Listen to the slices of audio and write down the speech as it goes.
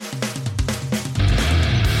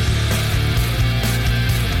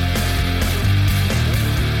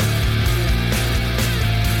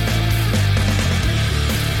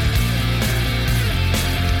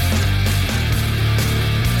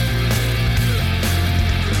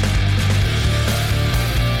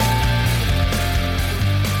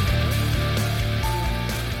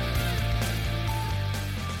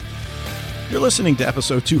listening to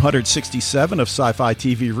episode 267 of Sci-Fi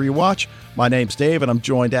TV Rewatch. My name's Dave, and I'm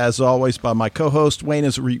joined, as always, by my co-host, Wayne,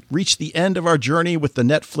 as we reach the end of our journey with the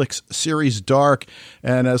Netflix series Dark.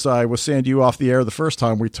 And as I was saying to you off the air the first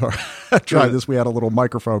time we tried this, we had a little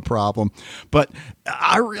microphone problem. But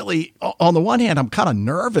I really, on the one hand, I'm kind of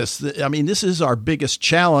nervous. I mean, this is our biggest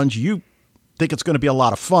challenge. You think it's going to be a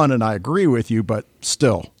lot of fun, and I agree with you, but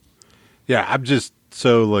still. Yeah, I'm just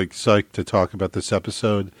so psyched to talk about this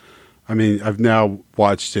episode. I mean, I've now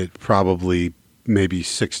watched it probably maybe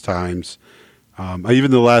 6 times.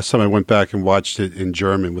 Even the last time I went back and watched it in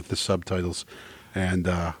German with the subtitles, and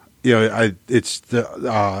it's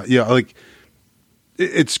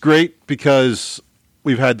great because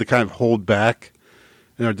we've had to kind of hold back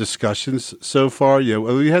in our discussions so far.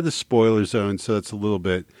 We had the spoiler zone, so that's a little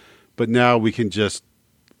bit, but now we can just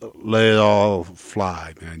let it all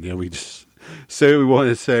fly, man. We just say what we want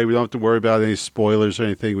to say. We don't have to worry about any spoilers or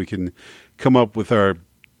anything. We can come up with our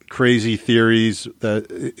crazy theories that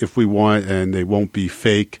if we want, and they won't be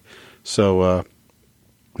fake. So,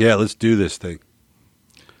 let's do this thing.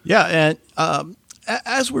 Yeah, and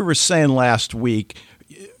as we were saying last week,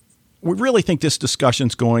 we really think this discussion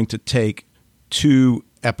is going to take 2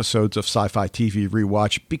 episodes of Sci-Fi TV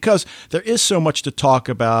Rewatch because there is so much to talk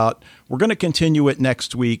about. We're going to continue it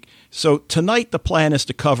next week. So tonight the plan is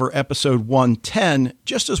to cover episode 110,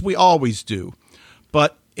 just as we always do.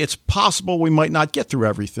 But it's possible we might not get through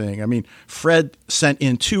everything. I mean, Fred sent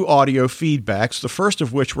in 2 audio feedbacks, the first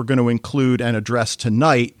of which we're going to include and address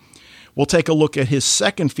tonight. We'll take a look at his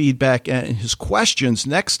second feedback and his questions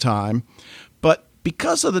next time. But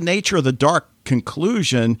because of the nature of the Dark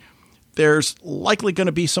conclusion, there's likely going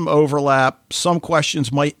to be some overlap. Some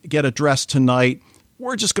questions might get addressed tonight.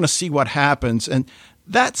 We're just going to see what happens. And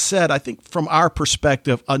that said, I think from our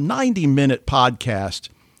perspective, a 90-minute podcast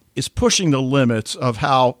is pushing the limits of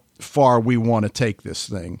how far we want to take this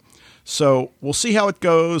thing. So we'll see how it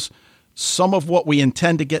goes. Some of what we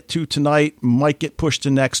intend to get to tonight might get pushed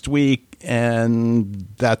to next week, and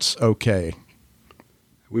that's okay.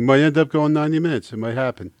 We might end up going 90 minutes. It might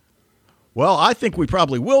happen. Well, I think we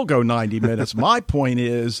probably will go 90 minutes. My point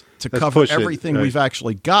is to cover everything we've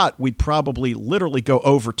actually got, we'd probably literally go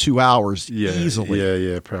over 2 hours easily.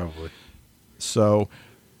 Yeah, probably. So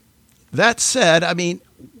that said, I mean,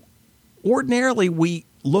 ordinarily we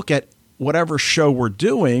look at whatever show we're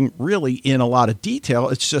doing really in a lot of detail.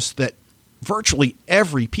 It's just that virtually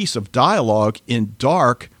every piece of dialogue in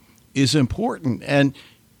Dark is important. And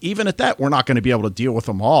even at that, we're not going to be able to deal with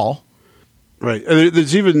them all. Right.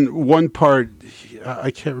 There's even one part,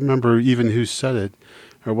 I can't remember even who said it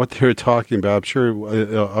or what they were talking about. I'm sure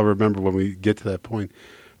I'll remember when we get to that point.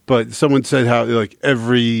 But someone said how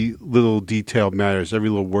every little detail matters, every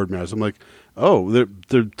little word matters. I'm like, oh,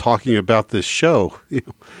 they're talking about this show,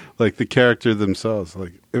 like the character themselves.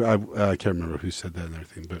 Like I can't remember who said that and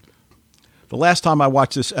everything, but. The last time I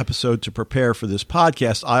watched this episode to prepare for this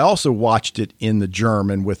podcast, I also watched it in the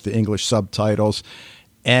German with the English subtitles.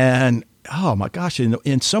 And oh my gosh,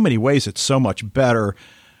 in so many ways, it's so much better.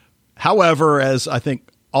 However, as I think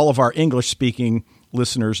all of our English-speaking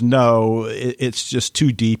listeners know, it's just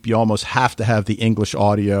too deep. You almost have to have the English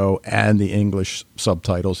audio and the English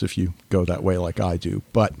subtitles if you go that way like I do.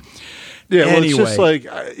 But yeah, well, anyway. It's just like,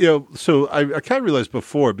 so I kind of realized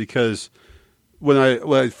before, because when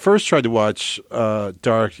I first tried to watch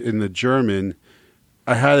Dark in the German,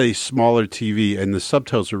 I had a smaller TV and the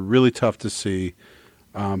subtitles were really tough to see.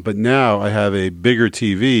 But now I have a bigger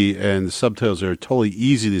TV and the subtitles are totally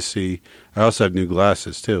easy to see. I also have new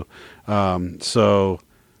glasses too. So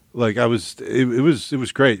like it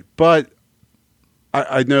was great, but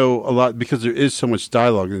I know a lot because there is so much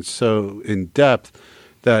dialogue and it's so in depth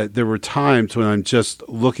that there were times when I'm just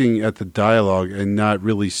looking at the dialogue and not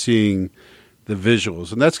really seeing the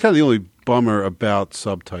visuals. And that's kind of the only bummer about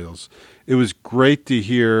subtitles. It was great to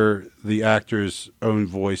hear the actors' own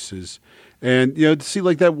voices. And, to see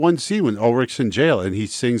like that one scene when Ulrich's in jail and he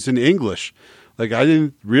sings in English. Like, I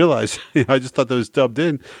didn't realize, I just thought that was dubbed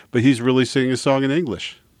in, but he's really singing a song in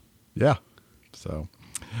English. Yeah. So,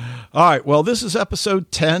 all right. Well, this is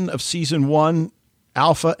episode 10 of season 1,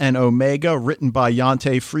 Alpha and Omega, written by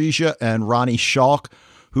Jante Frisia and Ronnie Schalk,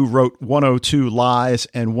 who wrote 102 Lies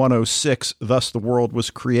and 106 Thus the World Was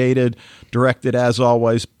Created, directed as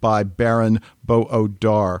always by Baron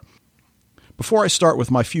Bo-Odar. Before I start with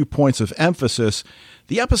my few points of emphasis,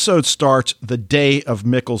 the episode starts the day of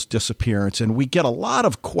Mikkel's disappearance, and we get a lot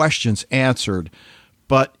of questions answered,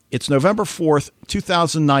 but it's November 4th,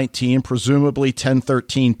 2019, presumably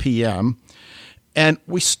 10:13 p.m., and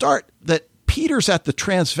we start that Peter's at the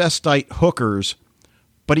transvestite hookers,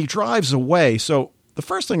 but he drives away, so the the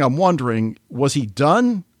first thing I'm wondering, was he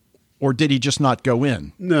done or did he just not go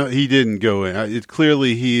in? No, he didn't go in.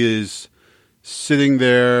 Clearly he is sitting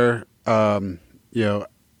there,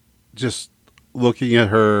 just looking at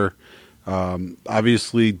her,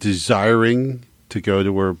 obviously desiring to go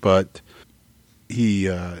to her, but he,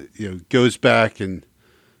 goes back and,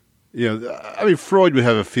 Freud would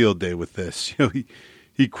have a field day with this.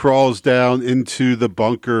 He crawls down into the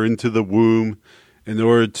bunker, into the womb, in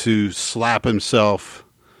order to slap himself.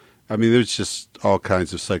 There's just all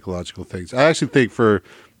kinds of psychological things. I actually think for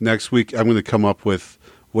next week, I'm going to come up with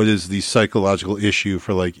what is the psychological issue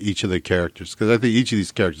for like each of the characters, because I think each of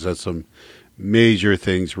these characters has some major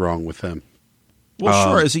things wrong with them.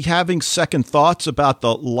 Well, sure. Is he having second thoughts about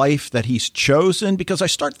the life that he's chosen? Because I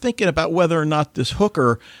start thinking about whether or not this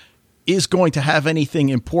hooker is going to have anything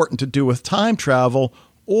important to do with time travel,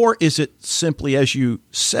 or is it simply, as you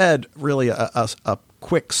said, really a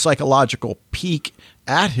quick psychological peek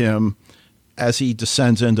at him as he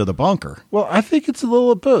descends into the bunker? Well, I think it's a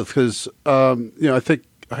little of both because, I think,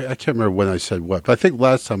 I can't remember when I said what, but I think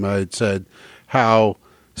last time I had said how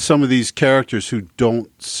some of these characters who don't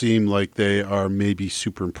seem like they are maybe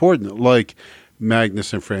super important, like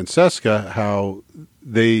Magnus and Francesca, how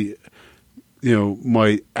they,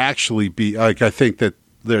 might actually be, like, I think that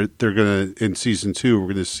they're going to, in season 2, we're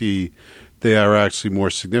going to see they are actually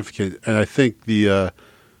more significant. And I think the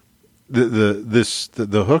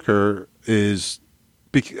hooker is,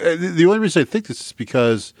 the only reason I think this is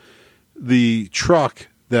because the truck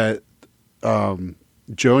that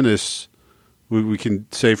Jonas, we can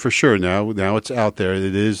say for sure now it's out there.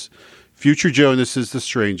 It is future Jonas is the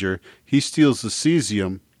stranger. He steals the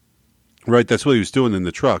cesium, right? That's what he was doing in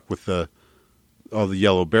the truck with all the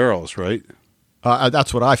yellow barrels, right?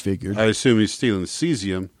 That's what I figured. I assume he's stealing the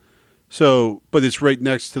cesium. So, but it's right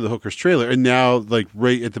next to the hooker's trailer. And now, like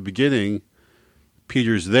right at the beginning,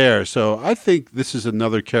 Peter's there. So I think this is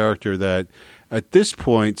another character that at this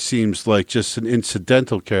point seems like just an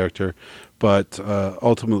incidental character, but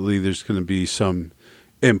ultimately there's going to be some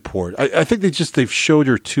import. I think they've showed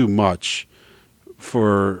her too much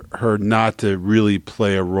for her not to really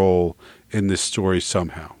play a role in this story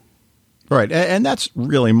somehow. Right, and that's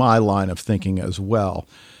really my line of thinking as well.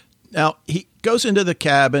 Now, he goes into the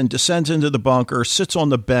cabin, descends into the bunker, sits on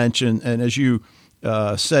the bench, and as you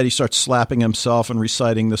said, he starts slapping himself and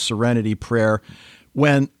reciting the Serenity Prayer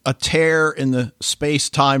when a tear in the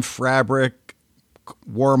space-time fabric,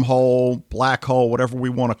 wormhole, black hole, whatever we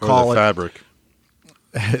want to call it, fabric,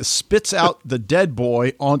 spits out the dead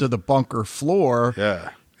boy onto the bunker floor.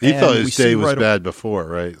 Yeah. He thought his day was bad before,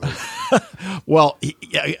 right? Well,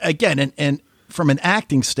 again, and from an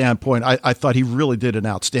acting standpoint, I thought he really did an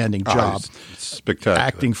outstanding job. It's spectacular.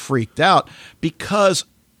 Acting freaked out because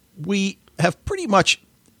we have pretty much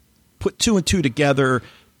put 2 and 2 together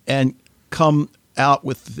and come out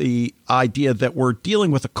with the idea that we're dealing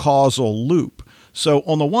with a causal loop. So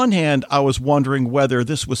on the one hand, I was wondering whether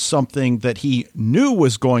this was something that he knew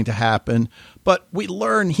was going to happen, but we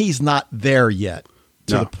learn he's not there yet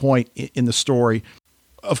to the point in the story.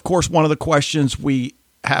 Of course, one of the questions we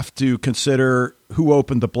have to consider who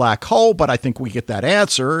opened the black hole, but I think we get that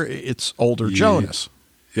answer. It's older Jonas.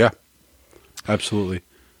 Yeah, absolutely.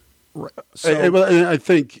 Right. And I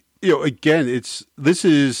think, again, this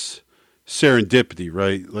is serendipity,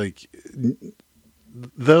 right? Like,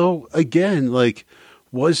 though, again, like,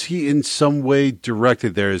 was he in some way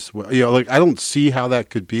directed there as well? I don't see how that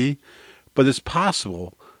could be, but it's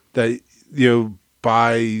possible that,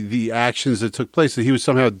 by the actions that took place, that he was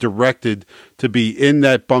somehow directed to be in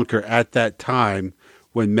that bunker at that time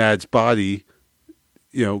when Mad's body,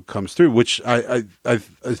 comes through. Which I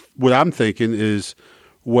what I'm thinking is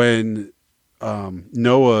when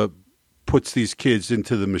Noah puts these kids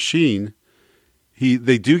into the machine,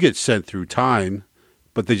 they do get sent through time,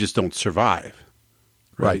 but they just don't survive.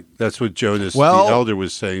 Right. That's what Jonas the elder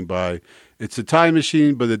was saying by it's a time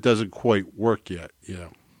machine, but it doesn't quite work yet.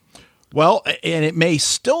 Well, and it may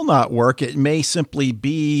still not work. It may simply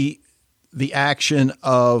be the action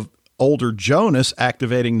of older Jonas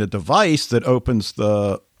activating the device that opens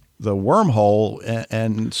the wormhole,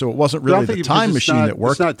 and so it wasn't really the time machine that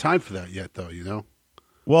worked. It's not time for that yet, though,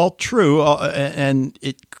 Well, true, and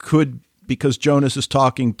it could, because Jonas is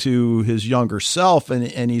talking to his younger self,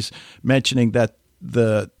 and he's mentioning that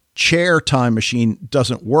the chair time machine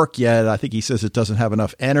doesn't work yet. I think he says it doesn't have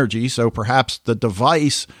enough energy, so perhaps the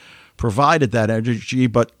device provided that energy,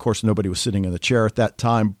 but of course nobody was sitting in the chair at that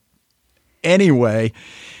time. Anyway,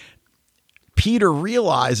 Peter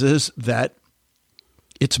realizes that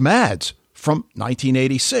it's Mads from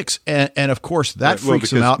 1986, and of course that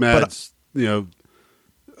freaks him out. Mads,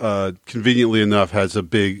 conveniently enough, has a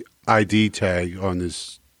big ID tag on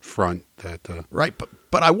his front. Right,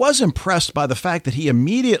 but I was impressed by the fact that he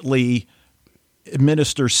immediately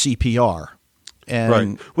administers CPR. And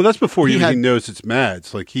right. Well, that's before he knows it's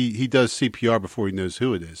Mads. Like he does CPR before he knows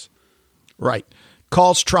who it is. Right.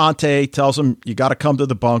 Calls Tronte, tells him, you got to come to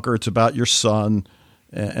the bunker. It's about your son.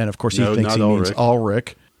 And of course, he thinks he means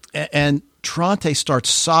Ulrich. And Tronte starts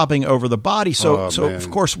sobbing over the body. So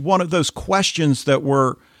of course, one of those questions that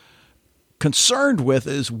we're concerned with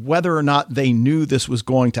is whether or not they knew this was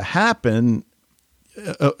going to happen.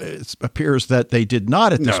 It appears that they did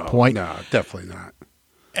not at this point. No, definitely not.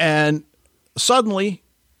 And suddenly,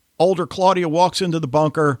 older Claudia walks into the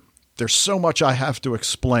bunker. There's so much I have to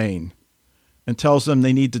explain, and tells them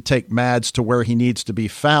they need to take Mads to where he needs to be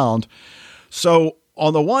found. So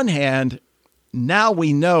on the one hand, now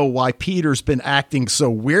we know why Peter's been acting so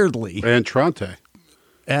weirdly. And Tronte.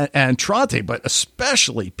 And Tronte, but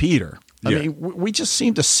especially Peter. I mean, we just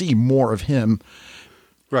seem to see more of him.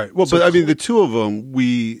 Right. Well, but I mean, the two of them,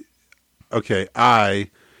 I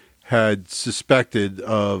had suspected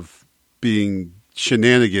of being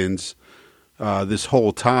shenanigans this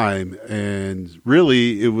whole time. And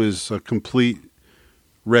really, it was a complete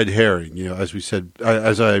red herring, as we said,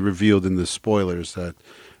 as I revealed in the spoilers, that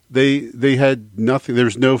they had nothing. There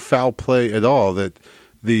was no foul play at all. That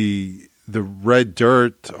the red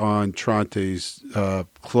dirt on Tronte's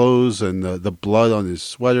clothes and the blood on his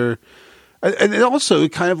sweater, and it also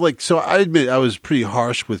kind of like. So I admit I was pretty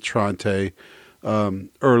harsh with Tronte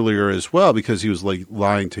earlier as well, because he was like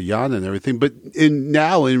lying to Yana and everything. But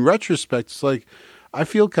now in retrospect, it's like I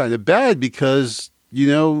feel kind of bad because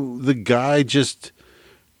the guy just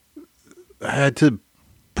had to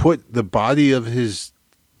put the body of his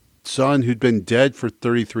son, who'd been dead for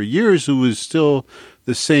 33 years, who was still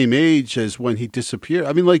the same age as when he disappeared.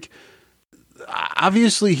 I mean, like,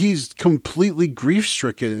 obviously he's completely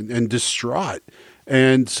grief-stricken and distraught.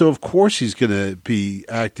 And so, of course, he's going to be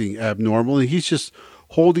acting abnormal. And he's just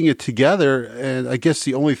holding it together. And I guess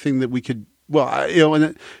the only thing that we could,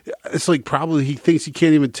 and it's like probably he thinks he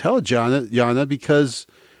can't even tell Yana because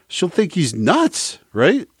she'll think he's nuts,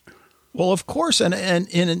 right? Well, of course, and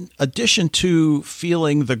in addition to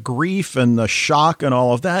feeling the grief and the shock and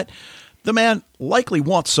all of that, the man likely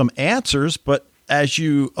wants some answers, but as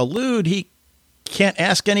you allude, he can't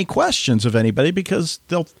ask any questions of anybody because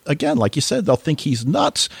they'll, again, like you said, they'll think he's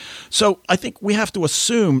nuts. So I think we have to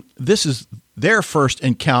assume this is their first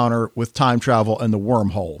encounter with time travel and the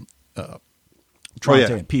wormhole.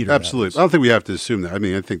 Tronte and Peter. Absolutely. I don't think we have to assume that. I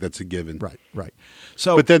mean, I think that's a given. Right.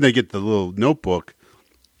 So, but then they get the little notebook.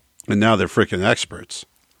 And now they're freaking experts,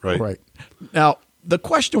 right? Right. Now, the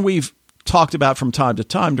question we've talked about from time to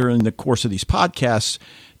time during the course of these podcasts,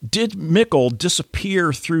 did Mikkel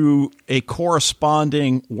disappear through a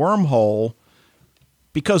corresponding wormhole?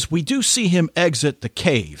 Because we do see him exit the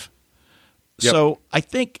cave. Yep. So I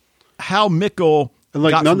think how Mikkel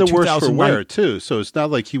got none from the worse for wear, too. So it's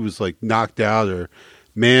not like he was like knocked out or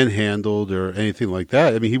manhandled or anything like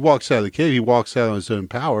that. I mean, he walks out of the cave. He walks out on his own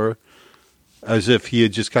power, as if he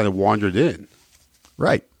had just kind of wandered in.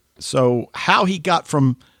 Right. So how he got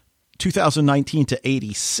from 2019 to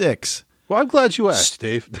 86. Well, I'm glad you asked,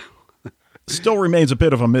 Dave. Still remains a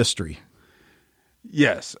bit of a mystery.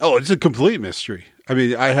 Yes. Oh, it's a complete mystery. I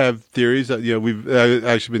mean, I have theories that, we've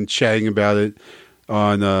actually been chatting about it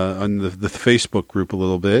on the Facebook group a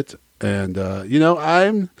little bit. And,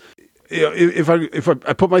 I'm, if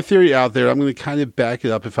I put my theory out there, I'm going to kind of back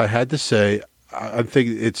it up. If I had to say, I'm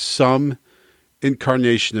thinking it's some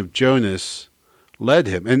incarnation of Jonas led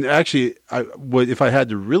him. And actually, if I had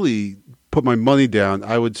to really put my money down,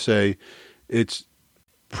 I would say it's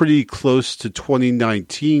pretty close to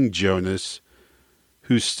 2019 Jonas,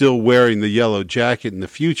 who's still wearing the yellow jacket in the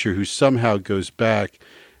future, who somehow goes back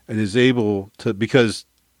and is able to, because,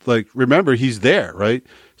 like, remember, he's there, right?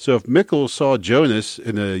 So if Mikkel saw Jonas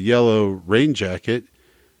in a yellow rain jacket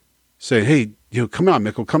saying, hey, come on,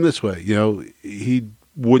 Mikkel, come this way, he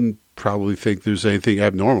wouldn't probably think there's anything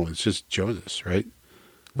abnormal. It's just Jonas, right?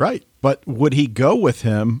 Right. But would he go with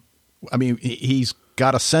him? I mean, he's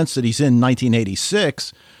got a sense that he's in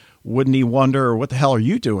 1986. Wouldn't he wonder, what the hell are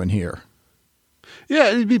you doing here?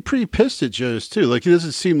 Yeah, he'd be pretty pissed at Jonas, too. Like, he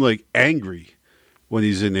doesn't seem, like, angry when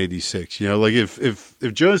he's in 86. Like, if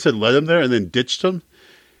Jonas had led him there and then ditched him,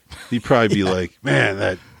 he'd probably be like, man,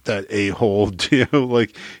 that a-hole,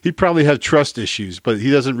 like, he'd probably have trust issues, but he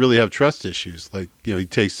doesn't really have trust issues. Like, he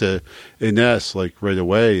takes to Ines, like, right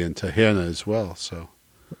away, and to Hannah as well, so.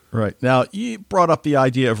 Right. Now, you brought up the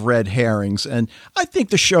idea of red herrings, and I think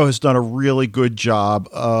the show has done a really good job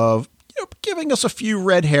of giving us a few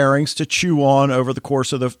red herrings to chew on over the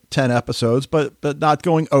course of the 10 episodes, but not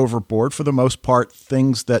going overboard. For the most part,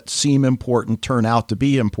 things that seem important turn out to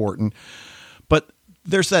be important. But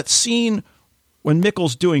there's that scene when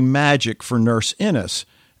Mikkel's doing magic for Nurse Innes,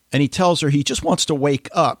 and he tells her he just wants to wake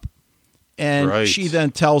up. And she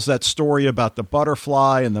then tells that story about the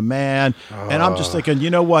butterfly and the man. And I'm just thinking, you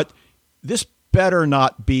know what? This better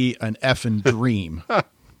not be an effing dream.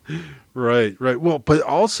 Right. Well, but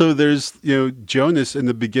also there's, Jonas in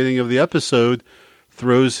the beginning of the episode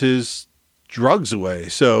throws his drugs away.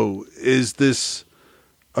 So is this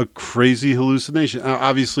a crazy hallucination?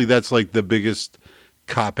 Obviously, that's like the biggest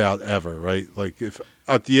cop-out ever, right? Like if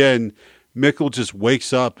at the end, Mikkel just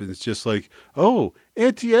wakes up and it's just like, oh,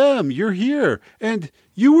 Auntie M, you're here. And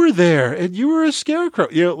you were there. And you were a scarecrow.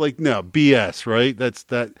 No, BS, right? That's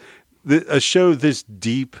that. A show this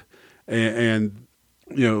deep and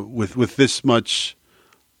with this much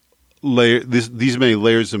these many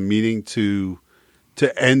layers of meaning to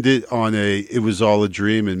end it on it was all a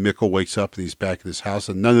dream and Mikkel wakes up and he's back in his house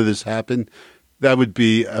and none of this happened, that would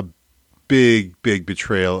be a big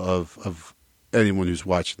betrayal of anyone who's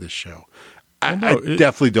watching this show. I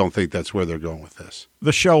definitely don't think that's where they're going with this.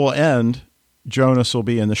 The show will end. Jonas will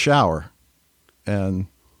be in the shower and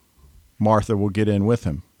Martha will get in with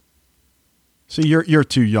him. See, you're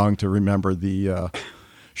too young to remember the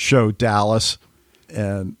show Dallas,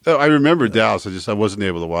 and I remember Dallas. I wasn't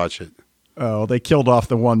able to watch it. Oh, they killed off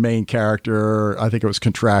the one main character. I think it was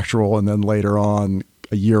contractual, and then later on,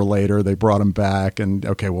 a year later, they brought him back. And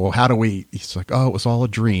okay, well, how do we? He's like, oh, it was all a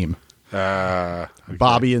dream. Okay.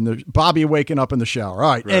 Bobby waking up in the shower.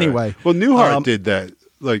 All right. Anyway, well, Newhart did that.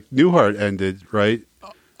 Like Newhart ended, right?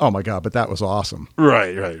 Oh my God! But that was awesome.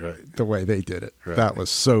 Right. The way they did it, that was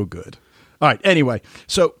so good. All right. Anyway,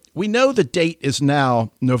 so we know the date is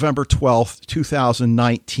now November 12th,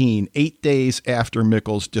 2019, 8 days after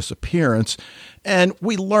Mikkel's disappearance. And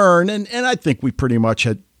we learn, and I think we pretty much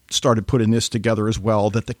had started putting this together as well,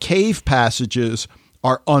 that the cave passages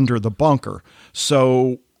are under the bunker.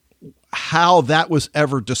 So how that was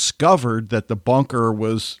ever discovered, that the bunker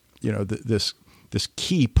was, this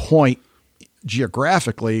key point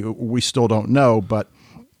geographically, we still don't know. But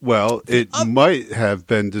well, it might have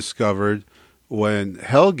been discovered when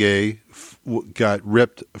Helge got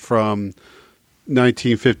ripped from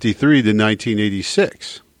 1953 to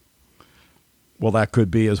 1986. Well, that could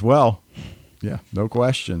be as well. Yeah, no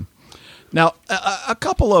question. Now, a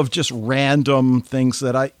couple of just random things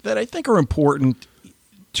that I think are important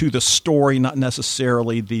to the story, not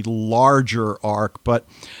necessarily the larger arc, but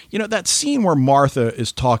that scene where Martha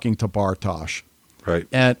is talking to Bartosz, right,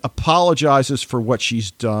 and apologizes for what she's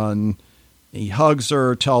done. He hugs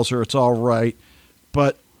her, tells her it's all right,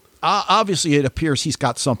 but obviously it appears he's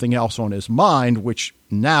got something else on his mind, which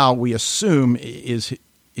now we assume is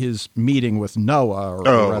his meeting with Noah,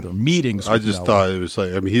 or rather meetings with I just Noah. Thought it was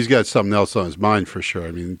like, he's got something else on his mind for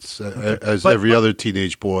sure. It's, as every other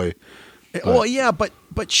teenage boy. Well, yeah,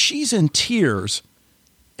 but she's in tears,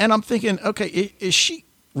 and I'm thinking, okay, is she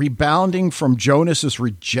rebounding from Jonas's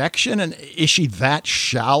rejection, and is she that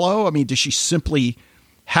shallow? Does she simply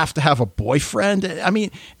have to have a boyfriend?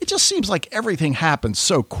 It just seems like everything happens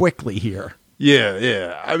so quickly here.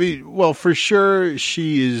 Yeah. Well, for sure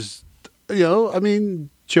she is,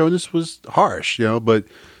 Jonas was harsh, but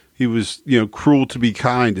he was, cruel to be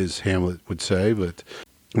kind, as Hamlet would say.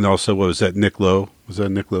 And also, what was that, Nick Lowe? Was that a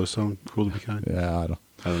Nick Lowe song, Cruel to be Kind? Yeah, I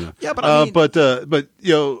don't know. Yeah, but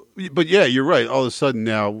yeah, you're right. All of a sudden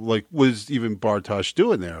now, like, what is even Bartosz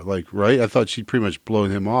doing there? Like, right? I thought she'd pretty much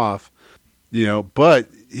blown him off, but,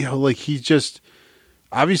 like, he just,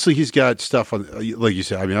 obviously he's got stuff on, like you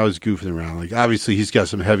said, I was goofing around. Like, obviously he's got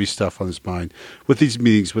some heavy stuff on his mind with these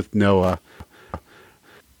meetings with Noah,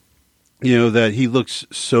 that he looks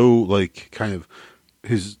so, like, kind of,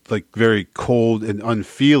 his, like, very cold and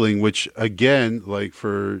unfeeling, which again, like,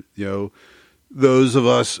 for, those of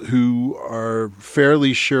us who are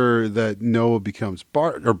fairly sure that Noah becomes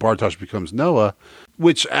Bartosz becomes Noah,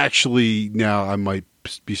 which actually now I might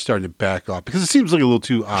be starting to back off because it seems like a little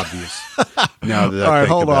too obvious now that all I right, think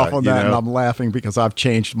hold about off on that, and I'm laughing because I've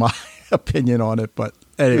changed my opinion on it. But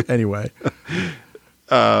anyway,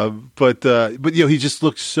 but he just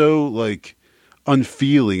looks so, like,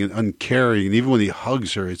 unfeeling and uncaring, and even when he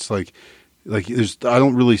hugs her, it's like there's, I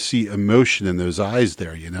don't really see emotion in those eyes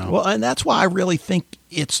there, Well, and that's why I really think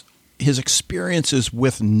it's his experiences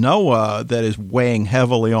with Noah that is weighing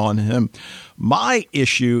heavily on him. My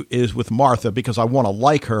issue is with Martha because I want to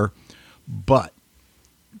like her, but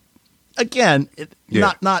again,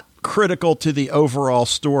 not critical to the overall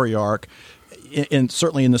story arc. And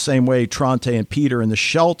certainly in the same way, Tronte and Peter in the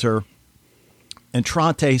shelter, and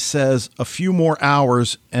Trante says a few more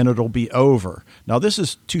hours and it'll be over. Now, this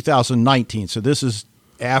is 2019, so this is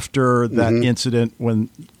after that incident when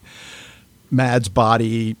Mad's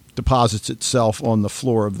body deposits itself on the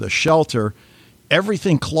floor of the shelter.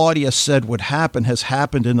 Everything Claudia said would happen has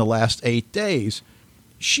happened in the last 8 days.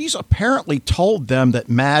 She's apparently told them that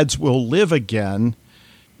Mads will live again.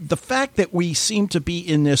 The fact that we seem to be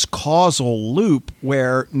in this causal loop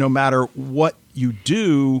where no matter what you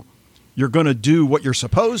do, you're going to do what you're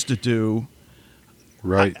supposed to do.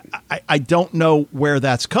 Right. I don't know where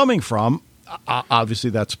that's coming from. Obviously,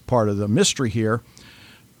 that's part of the mystery here.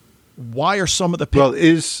 Why are some of the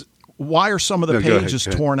pages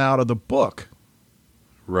torn out of the book?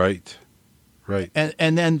 Right.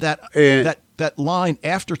 And then that line,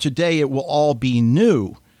 after today, it will all be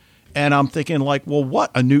new. And I'm thinking like, well,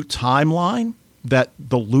 what? A new timeline that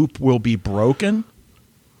the loop will be broken?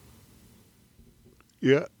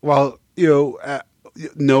 Yeah. Well,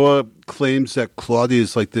 Noah claims that Claudia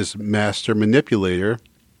is like this master manipulator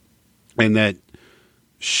and that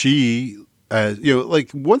she,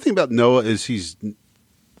 like one thing about Noah is he's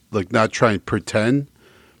like not trying to pretend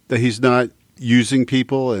that he's not using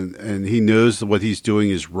people and he knows that what he's doing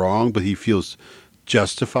is wrong, but he feels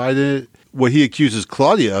justified in it. What he accuses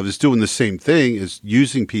Claudia of is doing the same thing, is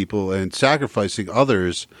using people and sacrificing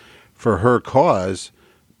others for her cause,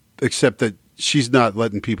 except that she's not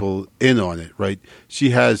letting people in on it, right?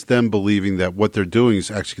 She has them believing that what they're doing is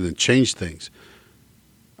actually going to change things.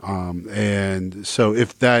 And so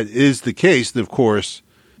if that is the case, then of course,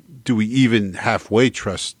 do we even halfway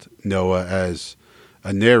trust Noah as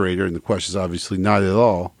a narrator? And the question is obviously not at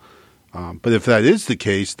all. But if that is the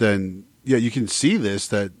case, then yeah, you can see this,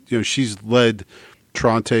 that she's led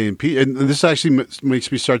Trante and Peter, and this actually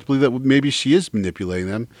makes me start to believe that maybe she is manipulating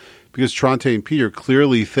them, because Trante and Peter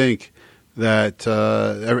clearly think that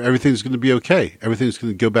everything's going to be okay. Everything's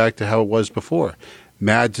going to go back to how it was before.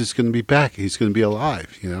 Mads is going to be back. He's going to be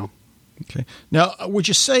alive, Okay. Now, would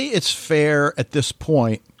you say it's fair at this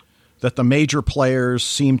point that the major players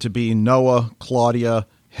seem to be Noah, Claudia,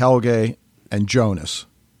 Helge, and Jonas?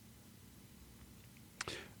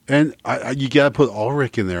 And you got to put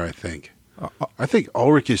Ulrich in there, I think. I think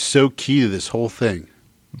Ulrich is so key to this whole thing.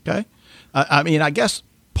 Okay. I mean, I guess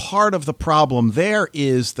part of the problem there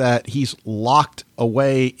is that he's locked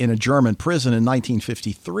away in a German prison in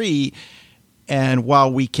 1953. And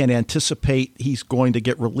while we can anticipate he's going to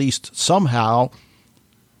get released somehow,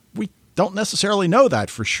 we don't necessarily know that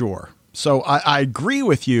for sure. So I agree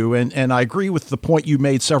with you, and I agree with the point you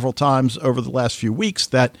made several times over the last few weeks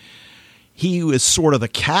that he is sort of the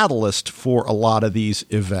catalyst for a lot of these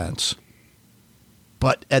events.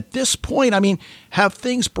 But at this point, I mean, have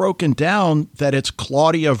things broken down that it's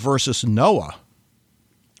Claudia versus Noah?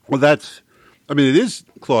 Well, it is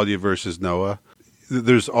Claudia versus Noah.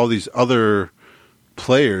 There's all these other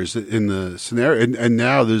players in the scenario, and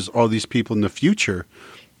now there's all these people in the future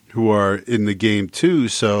who are in the game too.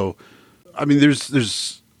 So, I mean,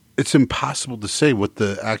 it's impossible to say what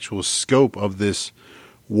the actual scope of this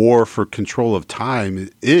war for control of time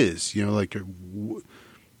is.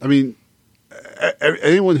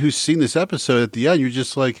 Anyone who's seen this episode at the end, you're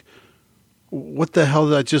just like, what the hell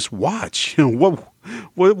did I just watch? What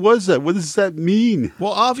was that? What does that mean?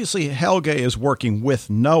 Well, obviously Helge is working with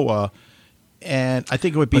Noah, and I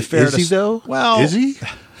think it would be fair to say, though? Well, is he?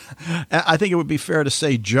 I think it would be fair to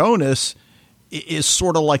say Jonas is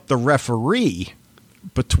sort of like the referee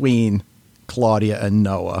between Claudia and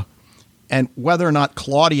Noah. And whether or not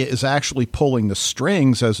Claudia is actually pulling the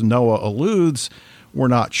strings, as Noah alludes, we're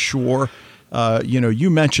not sure. You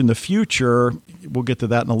mentioned the future. We'll get to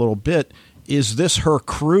that in a little bit. Is this her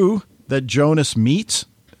crew that Jonas meets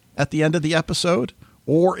at the end of the episode?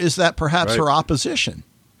 Or is that perhaps her opposition?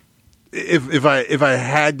 If I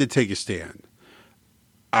had to take a stand,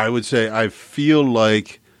 I would say I feel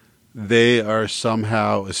like they are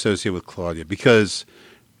somehow associated with Claudia, because,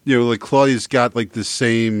 like Claudia's got like the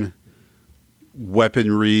same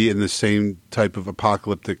weaponry and the same type of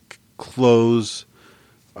apocalyptic clothes.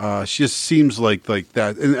 She just seems like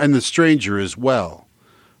that, and the stranger as well.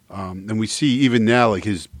 And we see even now like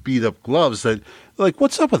his beat up gloves. That like,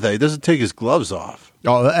 what's up with that? He doesn't take his gloves off.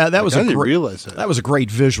 Oh, that was I didn't realize that. That was a great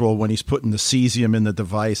visual when he's putting the cesium in the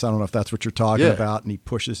device. I don't know if that's what you're talking about, and he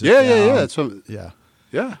pushes it down. Yeah. That's what,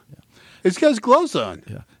 yeah. He's got his gloves on.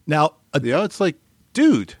 Yeah. Now, it's like,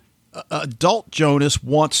 dude. Adult Jonas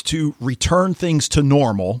wants to return things to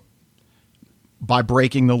normal by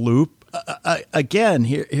breaking the loop. Again,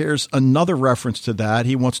 here's another reference to that.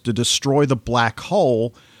 He wants to destroy the black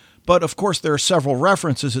hole. But, of course, there are several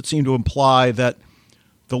references that seem to imply that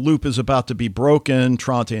the loop is about to be broken.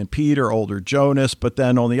 Tronte and Pete are older Jonas. But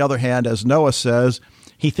then on the other hand, as Noah says,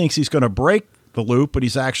 he thinks he's going to break the loop, but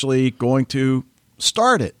he's actually going to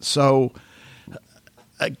start it. So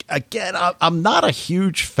again, I'm not a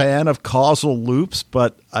huge fan of causal loops,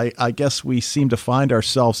 but I guess we seem to find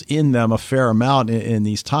ourselves in them a fair amount in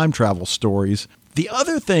these time travel stories. The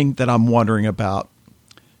other thing that I'm wondering about,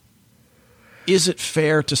 is it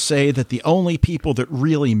fair to say that the only people that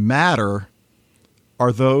really matter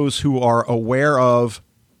are those who are aware of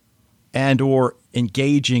and or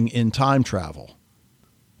engaging in time travel?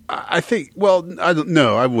 I think, well, I don't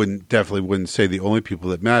know. I definitely wouldn't say the only people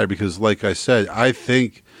that matter, because like I said, I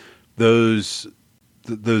think those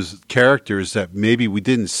characters that maybe we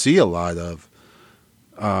didn't see a lot of,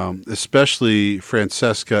 especially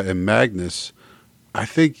Francesca and Magnus, I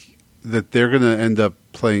think that they're going to end up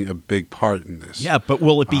playing a big part in this. Yeah, but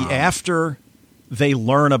will it be after they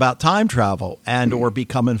learn about time travel and or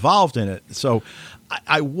become involved in it? So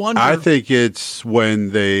I wonder. I think it's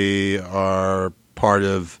when they are part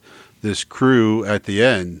of this crew at the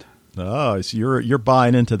end. Oh, so you're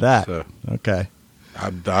buying into that. So, okay. I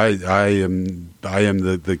am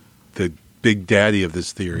the big daddy of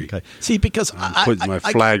this theory. Okay. See, because I'm putting my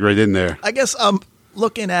flag right in there. I guess I'm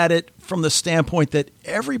looking at it from the standpoint that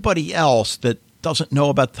everybody else that doesn't know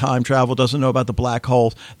about time travel, doesn't know about the black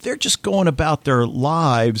holes, they're just going about their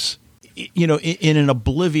lives, you know, in an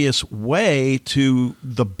oblivious way to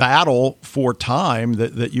the battle for time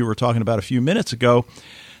that you were talking about a few minutes ago.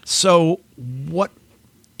 So what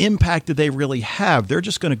impact do they really have? They're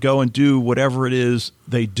just going to go and do whatever it is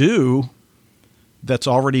they do that's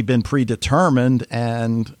already been predetermined.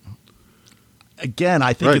 And again,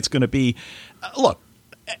 I think it's going to be, look,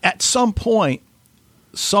 at some point,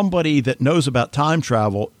 somebody that knows about time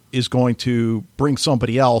travel is going to bring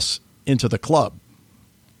somebody else into the club.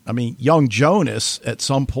 I mean, young Jonas at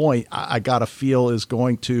some point, I got to feel, is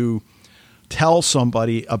going to tell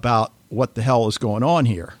somebody about what the hell is going on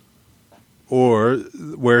here. Or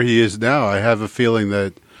where he is now, I have a feeling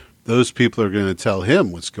that those people are going to tell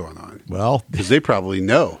him what's going on. Well, because they probably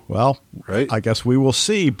know. Well, right? I guess we will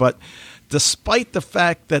see. But despite the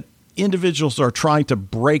fact that individuals are trying to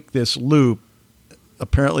break this loop,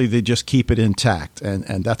 apparently they just keep it intact.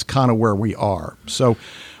 And that's kind of where we are. So,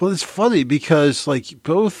 well, it's funny because like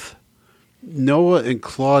both Noah and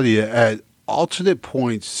Claudia at alternate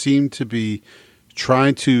points seem to be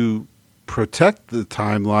trying to protect the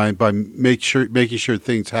timeline by making sure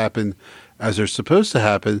things happen as they're supposed to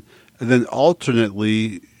happen, and then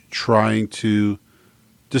alternately trying to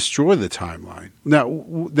destroy the timeline.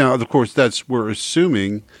 Now, of course, we're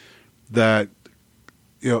assuming that,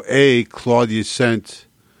 you know, Claudia sent,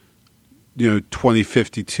 you know,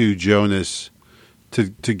 2052 Jonas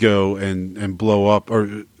to go and blow up, or,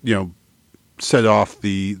 you know, set off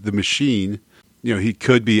the machine. You know, he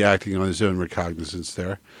could be acting on his own recognizance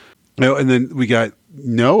there. You know, and then we got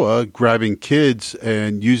Noah grabbing kids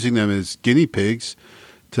and using them as guinea pigs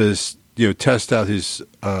to, you know, test out his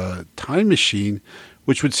time machine,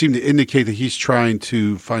 which would seem to indicate that he's trying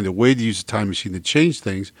to find a way to use the time machine to change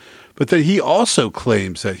things. But then he also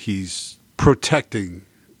claims that he's protecting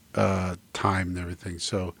time and everything.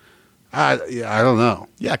 So I don't know.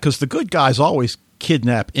 Yeah, because the good guys always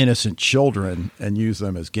kidnap innocent children and use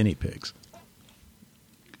them as guinea pigs.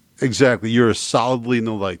 Exactly. You're solidly in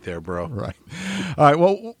the light there, bro. Right. All right.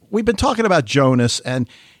 Well, we've been talking about Jonas, and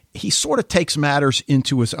he sort of takes matters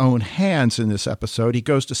into his own hands in this episode. He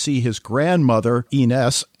goes to see his grandmother,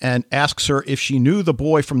 Ines, and asks her if she knew the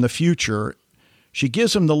boy from the future. She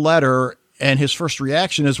gives him the letter, and his first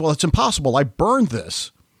reaction is, well, it's impossible. I burned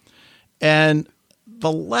this. And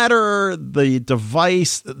the letter, the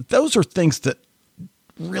device, those are things that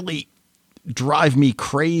really drive me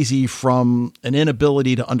crazy from an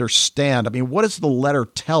inability to understand. I mean, what does the letter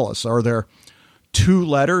tell us? Are there two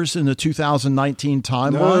letters in the 2019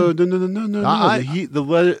 timeline? No.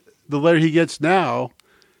 The letter he gets now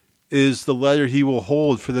is the letter he will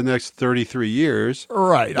hold for the next 33 years.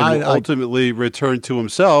 Right. And will ultimately return to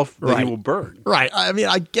himself that he will burn. Right. I mean,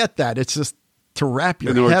 I get that. It's just to wrap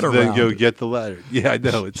your head around. Then go get the letter. Yeah, I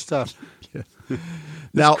know. It's tough. Yeah.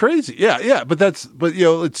 Now, it's crazy. Yeah. But you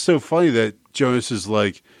know, it's so funny that Jonas is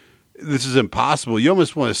like, this is impossible. You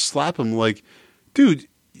almost want to slap him like, dude,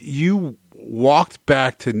 you walked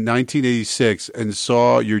back to 1986 and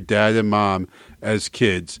saw your dad and mom as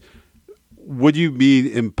kids. What do you mean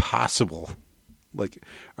impossible? Like,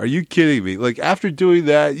 are you kidding me? Like, after doing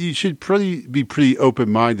that, you should be pretty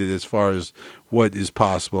open-minded as far as what is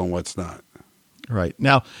possible and what's not. Right.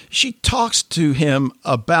 Now, she talks to him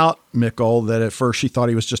about Mikkel, that at first she thought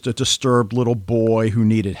he was just a disturbed little boy who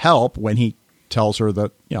needed help, when he tells her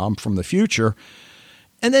that, I'm from the future.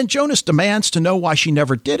 And then Jonas demands to know why she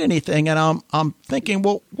never did anything. And I'm thinking,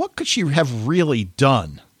 well, what could she have really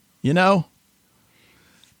done? I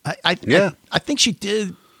think she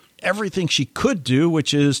did everything she could do,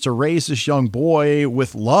 which is to raise this young boy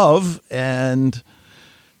with love and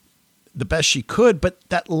the best she could. But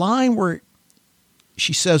that line where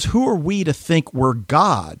she says, "Who are we to think we're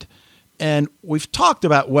God?" And we've talked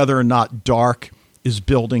about whether or not Dark is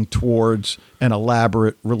building towards an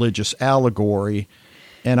elaborate religious allegory.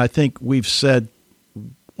 And I think we've said,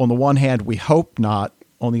 on the one hand, we hope not.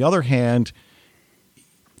 On the other hand,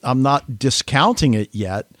 I'm not discounting it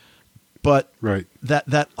yet. But right.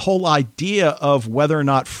 that whole idea of whether or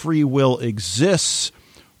not free will exists,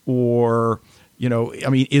 or,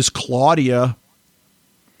 is Claudia,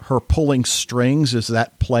 her pulling strings, is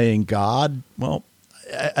that playing God? Well,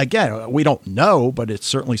 again, we don't know, but it's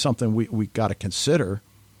certainly something we got to consider.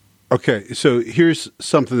 Okay, so here's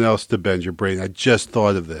something else to bend your brain. I just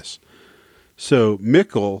thought of this. So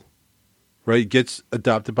Mikkel, right, gets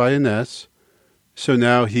adopted by Ines. So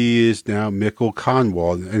now he is Mikkel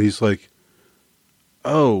Kahnwald. And he's like,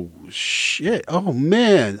 oh, shit. Oh,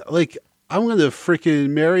 man. Like, I'm going to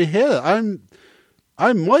freaking marry Hannah.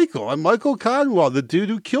 I'm Michael. I'm Michael Kahnwald, the dude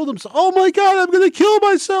who killed himself. Oh, my God, I'm going to kill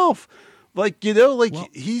myself. Like,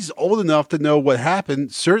 he's old enough to know what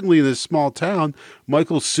happened. Certainly in this small town,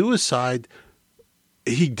 Michael's suicide,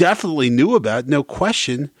 he definitely knew about, no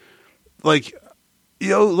question.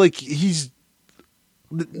 He's,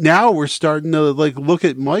 now we're starting to look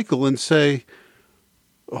at Michael and say,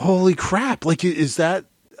 holy crap. Did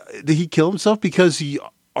he kill himself because he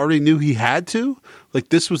already knew he had to?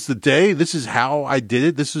 This was the day. This is how I did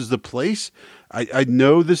it. This is the place. I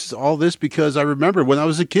know this is all this because I remember when I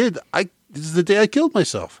was a kid, this is the day I killed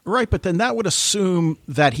myself. Right, but then that would assume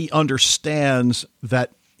that he understands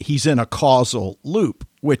that he's in a causal loop,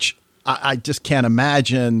 which I just can't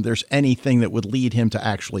imagine there's anything that would lead him to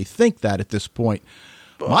actually think that at this point.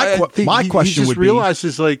 My question would be... He just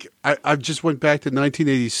realizes, I just went back to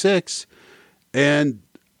 1986, and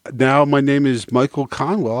now my name is Michael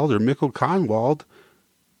Kahnwald, or Mikkel Kahnwald,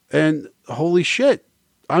 and holy shit,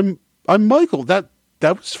 I'm Michael. That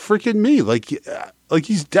was freaking me.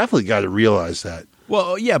 He's definitely got to realize that.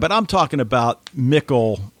 Well, yeah, but I'm talking about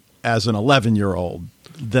Mikkel as an 11-year-old,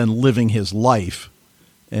 then living his life.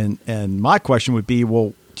 And my question would be,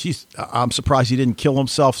 well, geez, I'm surprised he didn't kill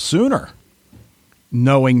himself sooner,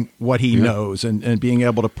 knowing what he knows and being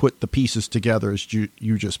able to put the pieces together, as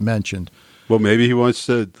you just mentioned. Well, maybe he wants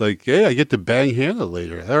to, hey, I get to bang Hannah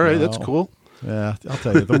later. All right, that's cool. Yeah, I'll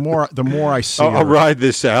tell you, the more I see I'll ride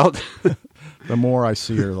this out. The more I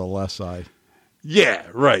see her, the less I... Yeah,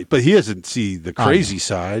 right. But he doesn't see the crazy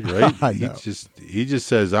side, right? I know. He just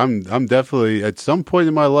says, I'm definitely, at some point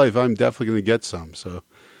in my life, I'm definitely going to get some. So,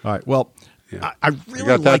 all right. Well, yeah. I really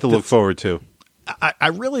got that to look forward to. I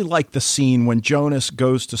really like the scene when Jonas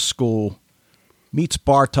goes to school, meets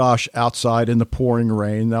Bartosz outside in the pouring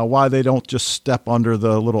rain. Now, why they don't just step under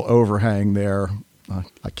the little overhang there,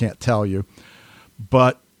 I can't tell you.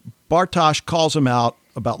 But Bartosz calls him out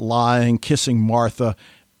about lying, kissing Martha,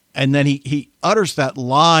 and then he utters that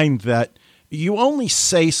line that you only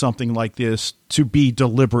say something like this to be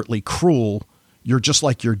deliberately cruel. You're just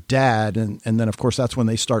like your dad. And then, of course, that's when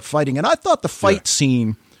they start fighting. And I thought the fight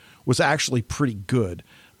scene was actually pretty good.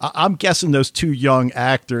 I'm guessing those two young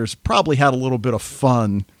actors probably had a little bit of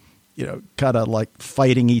fun, kind of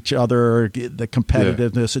fighting each other, the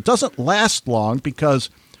competitiveness. It doesn't last long because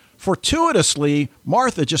fortuitously,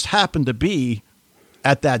 Martha just happened to be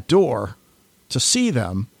at that door to see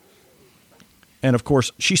them. And, of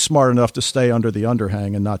course, she's smart enough to stay under the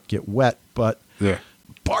underhang and not get wet. But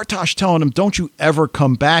Bartosz telling him, don't you ever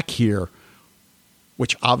come back here,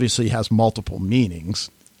 which obviously has multiple meanings.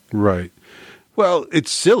 Right. Well,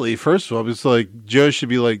 it's silly, first of all. It's Joe should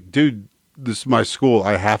be like, dude, this is my school.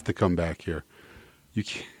 I have to come back here. You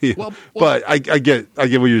can't. Well, but I get what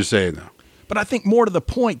you're saying, though. But I think more to the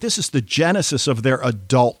point, this is the genesis of their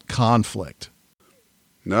adult conflict.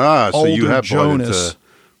 So you have Jonas,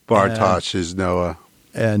 Bartosz as Noah.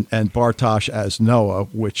 And Bartosz as Noah,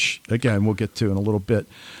 which, again, we'll get to in a little bit.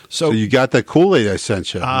 So you got that Kool-Aid I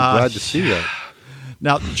sent you. I'm glad to see that.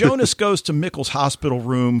 Now, Jonas goes to Mikkel's hospital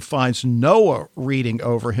room, finds Noah reading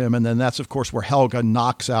over him, and then that's, of course, where Helga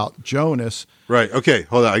knocks out Jonas. Right. Okay,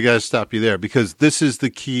 hold on. I got to stop you there because this is the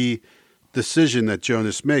key decision that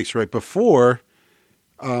Jonas makes. Right before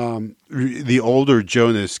the older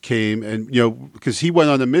Jonas came and, because he went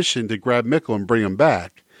on a mission to grab Mikkel and bring him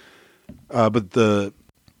back. But the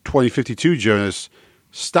 2052 Jonas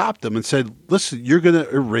stopped him and said, listen, you're going to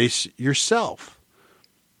erase yourself.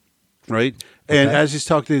 right? And Okay. as he's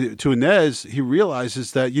talking to Inez, he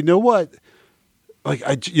realizes that, you know what? Like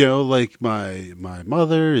like my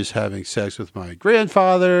mother is having sex with my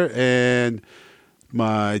grandfather, and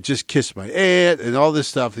my just kissed my aunt, and all this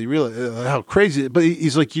stuff. He realized how crazy. But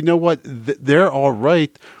he's like, you know what? They're all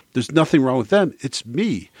right. There's nothing wrong with them. It's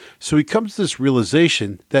me. So he comes to this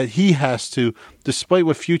realization that he has to, despite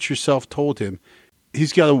what future self told him,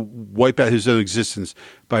 he's got to wipe out his own existence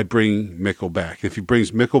by bringing Mikkel back. If he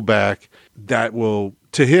brings Mikkel back, that will,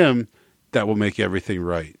 to him, that will make everything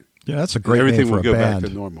right. Yeah, that's a great Everything name for will a go band. back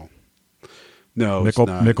to normal. No, it's Mikkel-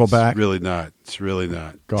 not. Nickelback? It's really not. It's really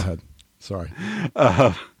not. Go ahead. Sorry.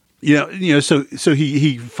 So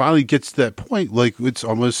he finally gets to that point. Like, it's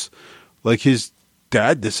almost like his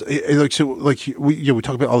dad. We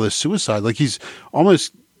talk about all this suicide. Like, he's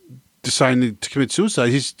almost deciding to commit suicide.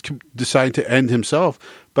 He's deciding to end himself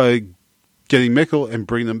by getting Mikkel and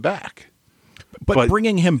bring them back. But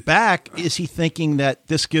bringing him back, is he thinking that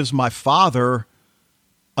this gives my father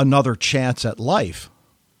another chance at life?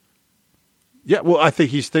 Yeah, well, I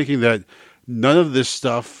think he's thinking that none of this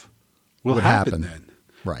stuff will Would happen happen. then.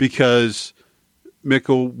 Right. Because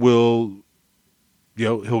Mikkel will,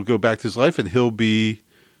 he'll go back to his life, and he'll be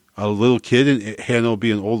a little kid, and Hannah will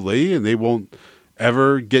be an old lady, and they won't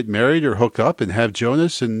ever get married or hook up and have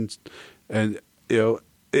Jonas. And he's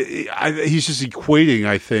just equating,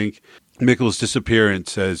 I think, Mikkel's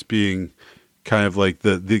disappearance as being kind of like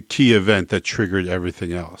the key event that triggered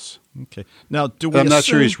everything else. Okay. Now, I'm not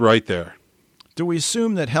sure he's right there. Do we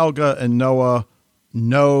assume that Helga and Noah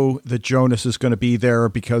know that Jonas is going to be there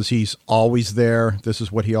because he's always there? This is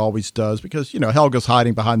what he always does because, Helga's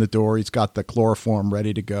hiding behind the door. He's got the chloroform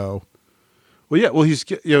ready to go. Well, yeah. Well, he's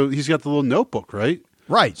got the little notebook, right?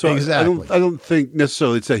 Right. So exactly. I don't think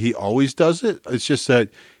necessarily it's that he always does it. It's just that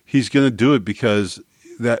he's going to do it because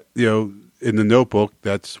that, in the notebook,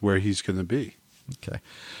 that's where he's going to be. Okay.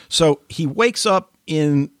 So he wakes up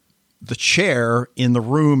in the chair in the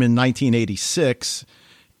room in 1986,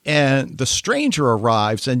 and the stranger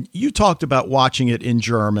arrives. And you talked about watching it in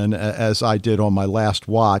German, as I did on my last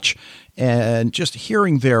watch, and just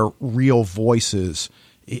hearing their real voices,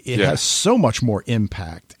 it has so much more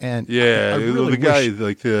impact. And yeah, I really the guy, wish,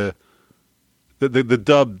 like the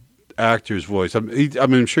dubbed actor's voice.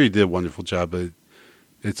 I'm sure he did a wonderful job, but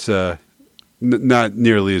it's not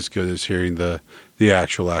nearly as good as hearing the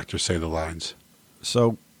actual actor say the lines.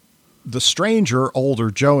 So the stranger, older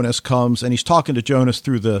Jonas, comes and he's talking to Jonas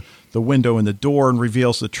through the window in the door and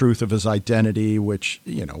reveals the truth of his identity, which,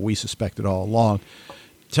 we suspected all along.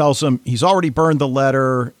 Tells him he's already burned the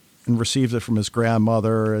letter and received it from his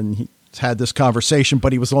grandmother, and he's had this conversation,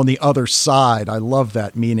 but he was on the other side. I love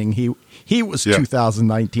that, meaning he was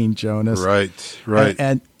 2019 Jonas. Right.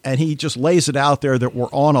 And he just lays it out there that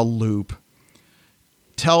we're on a loop.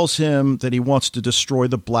 Tells him that he wants to destroy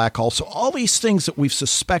the black hole. So all these things that we've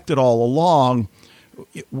suspected all along,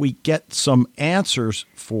 we get some answers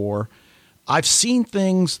for. I've seen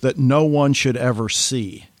things that no one should ever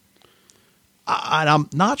see. And I'm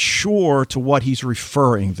not sure to what he's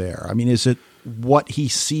referring there. I mean, is it what he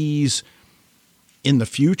sees in the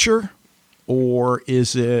future? Or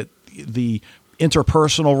is it the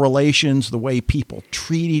interpersonal relations, the way people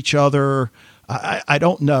treat each other? I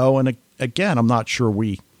don't know. And again, I'm not sure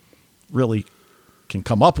we really can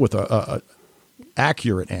come up with a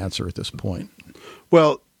accurate answer at this point.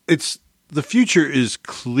 Well, the future is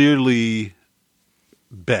clearly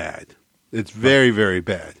bad. It's very, very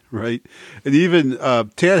bad, right? And even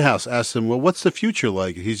Tannhaus asks him, well, what's the future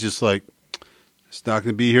like? And he's just like, it's not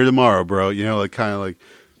going to be here tomorrow, bro.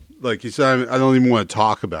 Like he said, I don't even want to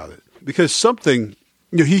talk about it. Because something,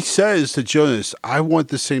 he says to Jonas, I want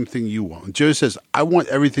the same thing you want. And Jonas says, I want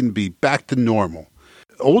everything to be back to normal.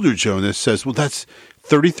 Older Jonas says, well, that's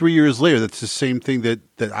 33 years later. That's the same thing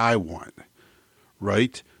that I want,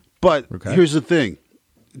 right? But Here's the thing.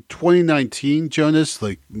 2019 Jonas,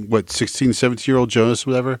 like 16, 17-year-old Jonas,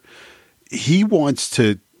 whatever, he wants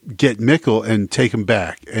to get Mikkel and take him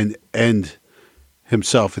back and end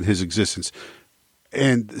himself and his existence.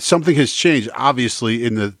 And something has changed, obviously,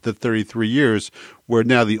 in the 33 years, where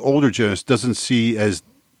now the older Jonas doesn't see as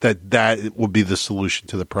that will be the solution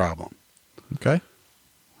to the problem. Okay.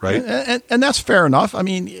 Right? And that's fair enough. I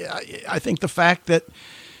mean, I think the fact that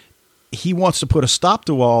he wants to put a stop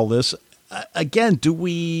to all this, again, do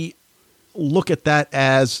we look at that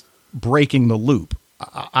as breaking the loop?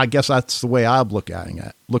 I guess that's the way I'm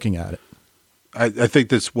looking at it. I think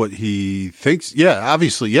that's what he thinks. Yeah,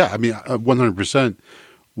 obviously. Yeah. I mean, 100%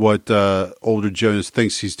 what older Jonas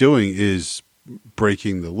thinks he's doing is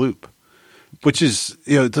breaking the loop, which is,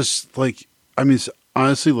 just like, I mean, it's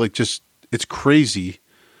honestly like it's crazy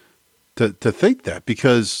to think that,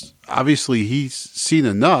 because obviously he's seen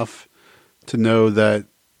enough to know that,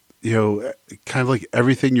 kind of like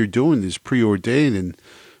everything you're doing is preordained,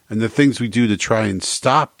 and the things we do to try and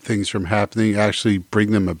stop things from happening actually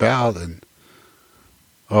bring them about. And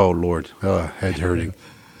oh Lord, head hurting.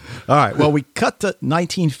 All right. Well, we cut to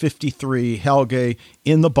 1953, Helge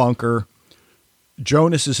in the bunker.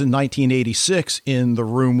 Jonas is in 1986 in the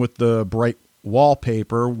room with the bright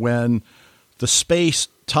wallpaper when the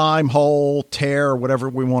space-time hole, tear, whatever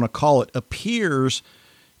we want to call it, appears,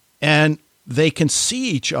 and they can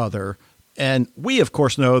see each other. And we, of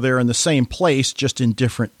course, know they're in the same place, just in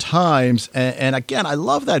different times. And again, I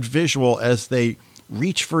love that visual as they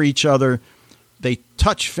reach for each other. They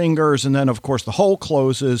touch fingers, and then, of course, the hole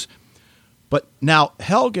closes. But now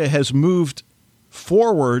Helge has moved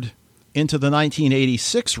forward into the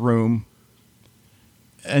 1986 room,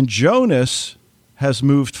 and Jonas has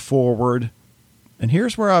moved forward. And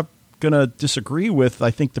here's where I'm going to disagree with,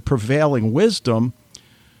 I think, the prevailing wisdom.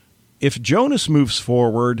 If Jonas moves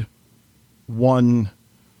forward one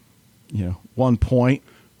point,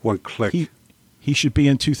 one click, he should be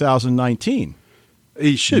in 2019.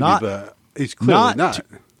 He should be, but he's clearly not.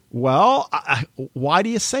 Well, why do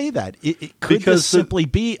you say that? Could this simply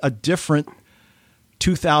be a different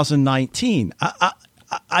 2019?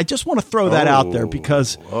 I just want to throw that out there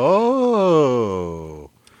because now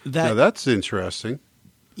that's interesting.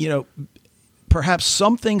 Perhaps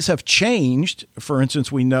some things have changed. For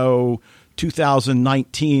instance, we know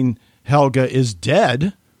 2019 Helge is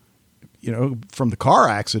dead, from the car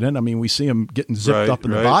accident. I mean, we see him getting zipped up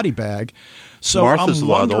in the body bag. So Martha's a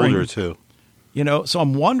lot older too. So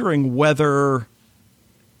I'm wondering whether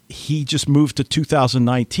he just moved to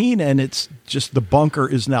 2019 and it's just the bunker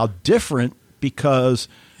is now different because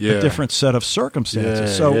a different set of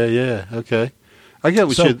circumstances. Okay. I get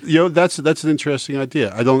what that's an interesting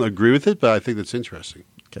idea. I don't agree with it, but I think that's interesting.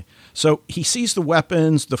 Okay. So he sees the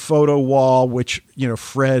weapons, the photo wall, which,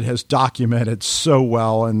 Fred has documented so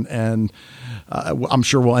well. And I'm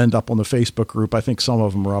sure we'll end up on the Facebook group. I think some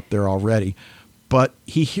of them are up there already. But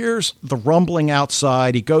he hears the rumbling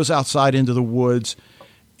outside. He goes outside into the woods.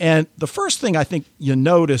 And the first thing I think you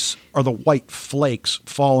notice are the white flakes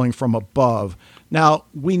falling from above. Now,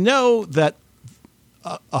 we know that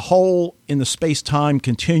a hole in the space-time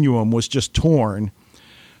continuum was just torn.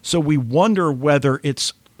 So we wonder whether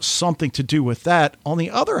it's something to do with that. On the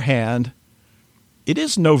other hand, it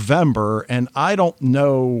is November, and I don't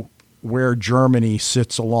know where Germany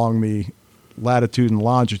sits along the latitude and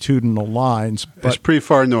longitudinal lines. But it's pretty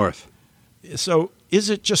far north. So is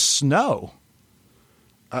it just snow?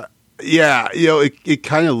 It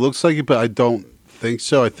kind of looks like it, but I don't think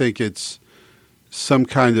so. I think it's some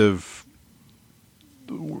kind of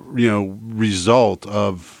result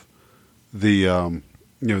of the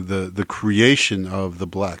the creation of the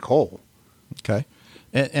black hole. Okay,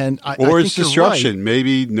 and I it's think destruction. Right.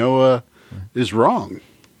 Maybe Noah is wrong.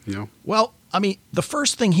 Well, I mean, the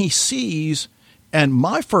first thing he sees, and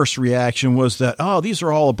my first reaction was that, these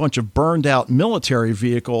are all a bunch of burned out military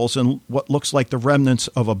vehicles and what looks like the remnants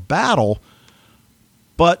of a battle.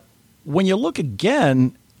 But when you look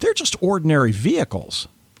again, they're just ordinary vehicles.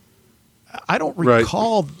 I don't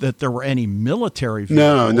recall that there were any military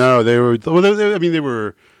vehicles. No, they were. Well, they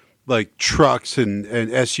were like trucks and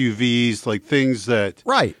SUVs, like things that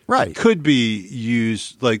could be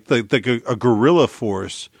used, like a guerrilla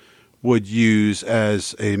force would use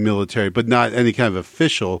as a military, but not any kind of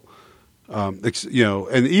official. And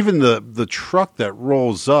even the truck that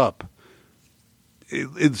rolls up,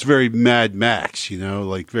 it's very Mad Max,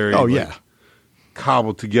 like very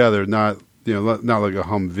cobbled together, not like a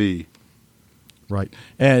Humvee. Right.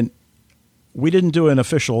 And we didn't do an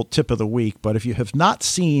official tip of the week, but if you have not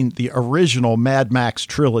seen the original Mad Max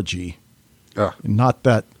trilogy, not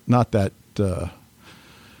that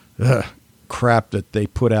crap that they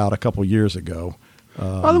put out a couple years ago.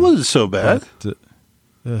 That wasn't so bad.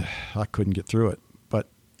 I couldn't get through it. But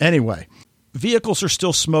anyway, vehicles are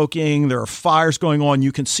still smoking. There are fires going on.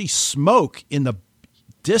 You can see smoke in the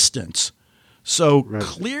distance. So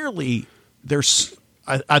clearly there's...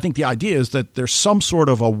 I think the idea is that there's some sort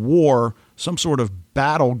of a war, some sort of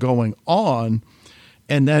battle going on.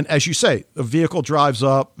 And then, as you say, a vehicle drives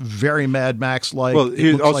up, very Mad Max-like. Well,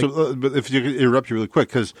 but if you can interrupt you really quick,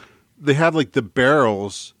 because they have like the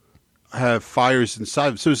barrels have fires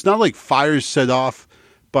inside. So it's not like fires set off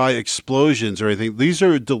by explosions or anything. These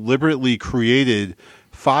are deliberately created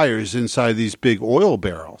fires inside these big oil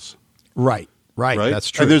barrels. Right. That's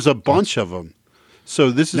true. And there's a bunch of them.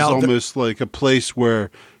 So this is almost like a place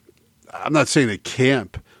where, I'm not saying a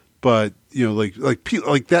camp, but like people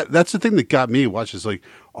like that. That's the thing that got me watching. Is like,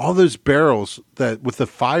 all those barrels that with the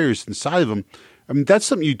fires inside of them. I mean, that's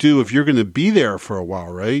something you do if you're going to be there for a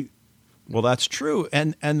while, right? Well, that's true.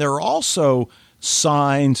 And there are also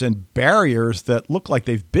signs and barriers that look like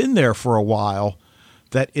they've been there for a while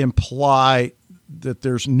that imply that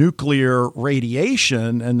there's nuclear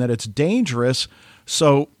radiation and that it's dangerous.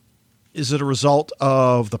 So is it a result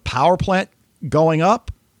of the power plant going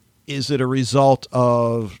up? Is it a result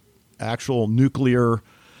of actual nuclear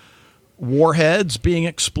warheads being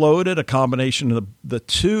exploded, a combination of the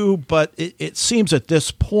two? But it seems at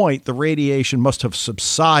this point the radiation must have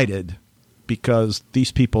subsided because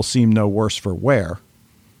these people seem no worse for wear.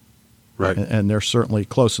 Right. And they're certainly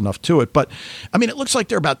close enough to it. But, I mean, it looks like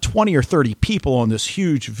there are about 20 or 30 people on this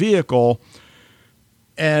huge vehicle.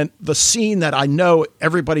 And the scene that I know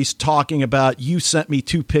everybody's talking about, you sent me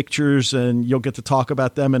 2 pictures, and you'll get to talk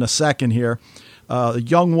about them in a second here. A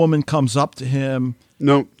young woman comes up to him.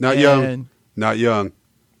 No, not young. Not young.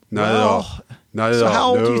 Not at all. Not at all. So how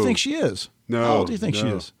old no. do you think she is? No. How old do you think she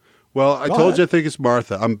is? Well, I Go told ahead. you I think it's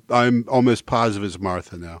Martha. I'm almost positive it's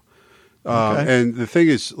Martha now. Okay. And the thing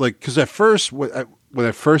is, like, because at first, when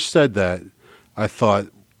I first said that, I thought,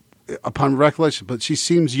 upon recollection, but she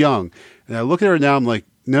seems young. And I look at her now, I'm like,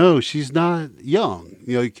 no, she's not young.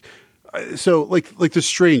 You know, like the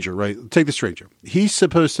stranger, right? Take the stranger. He's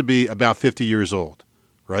supposed to be about 50 years old,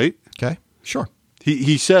 right? Okay, sure.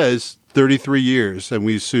 He says 33 years, and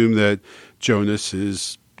we assume that Jonas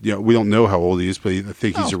is, you know, we don't know how old he is, but I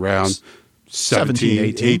think he's around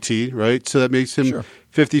 17, 18, right? So that makes him Sure.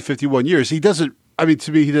 50, 51 years. He doesn't, I mean,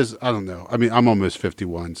 to me, he does, I don't know. I mean, I'm almost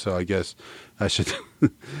 51, so I guess I should,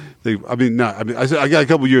 I got a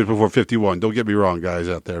couple years before 51. Don't get me wrong, guys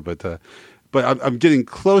out there, but I'm getting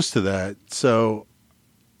close to that. So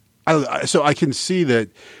I can see that,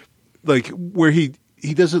 like, where he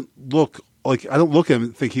doesn't look like, I don't look at him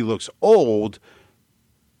and think he looks old,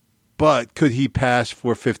 but could he pass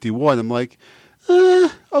for 51? I'm like,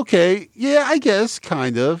 okay, yeah, I guess,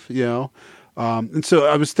 kind of, you know. And so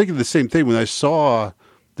I was thinking the same thing when I saw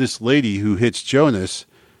this lady who hits Jonas.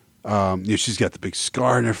 You know, she's got the big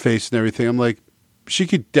scar on her face and everything. I'm like, she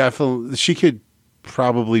could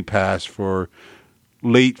probably pass for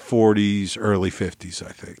late 40s, early 50s,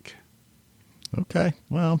 I think. Okay,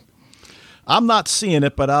 well, I'm not seeing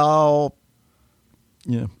it, but I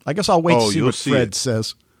guess I'll wait to see you'll what see Fred it.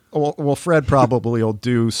 says. Well, Fred probably will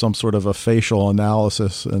do some sort of a facial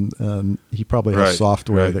analysis, and he probably has Right,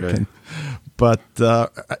 software right, that right. can. But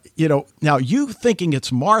now you thinking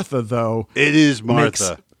it's Martha, though. It is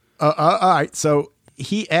Martha. All right, so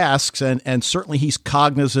he asks, and certainly he's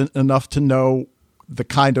cognizant enough to know the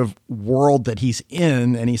kind of world that he's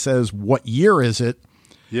in, and he says, "What year is it?"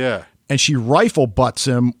 Yeah. And she rifle butts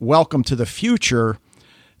him, "Welcome to the future."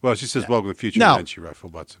 Well, she says, welcome to the future, Now- and then she rifle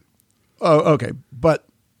butts him. Oh, okay. But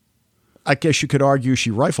I guess you could argue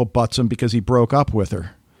she rifle butts him because he broke up with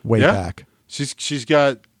her way back. She's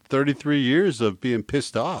got 33 years of being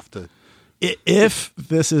pissed off. If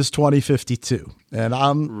this is 2052, and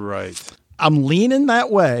Right. I'm leaning that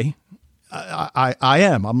way. I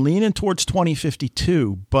am. I'm leaning towards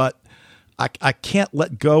 2052, but I can't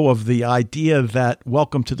let go of the idea that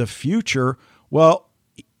Welcome to the Future, well,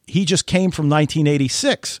 he just came from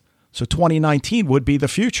 1986. So 2019 would be the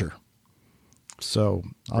future. So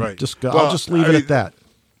I'll just leave it at that.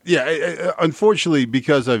 Yeah, unfortunately,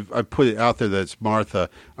 because I've put it out there that it's Martha,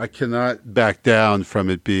 I cannot back down from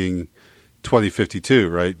it being 2052,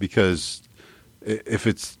 right? Because if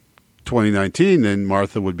it's 2019, then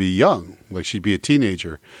Martha would be young, like she'd be a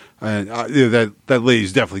teenager, and that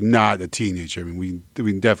lady's definitely not a teenager. I mean, we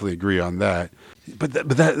can definitely agree on that. But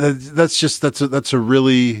that's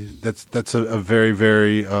a very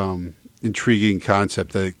very intriguing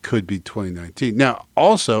concept that it could be 2019. Now,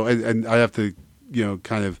 also, and I have to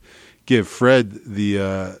kind of give Fred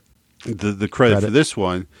the credit for this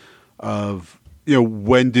one of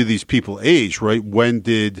when do these people age, right? When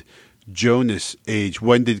did Jonas age?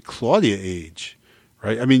 When did Claudia age?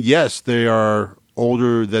 Right? I mean, yes, they are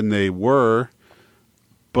older than they were,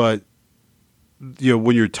 but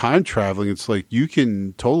when you're time traveling, it's like you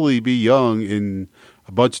can totally be young in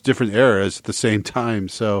a bunch of different eras at the same time.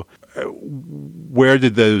 So where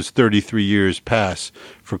did those 33 years pass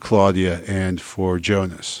for Claudia and for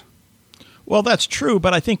Jonas? Well, that's true,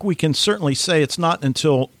 but I think we can certainly say it's not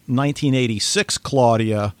until 1986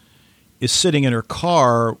 Claudia is sitting in her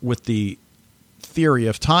car with the Theory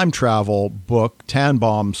of Time Travel book,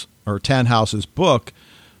 Tannhaus's book.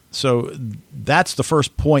 So that's the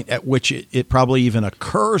first point at which it probably even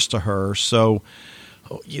occurs to her. So,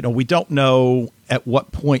 we don't know at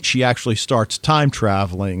what point she actually starts time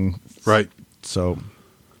traveling. Right. So,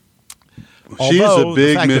 She's a Although the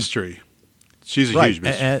big fact that- mystery. She's a right, huge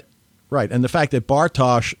mystery. right, and the fact that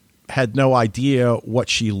Bartosz had no idea what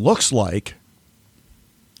she looks like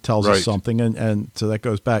tells us Right. something, and so that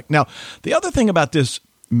goes back. Now, the other thing about this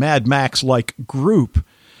Mad Max-like group,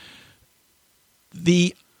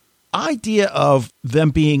 the idea of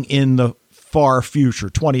them being in the far future,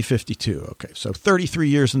 2052. Okay, so 33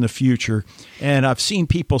 years in the future, and I've seen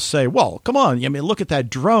people say, well, come on, I mean, look at that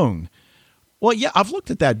drone. Well, yeah, I've looked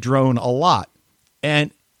at that drone a lot,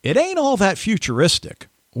 and it ain't all that futuristic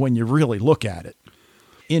when you really look at it.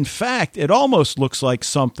 In fact, it almost looks like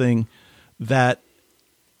something that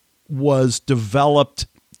was developed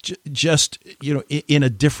just, in a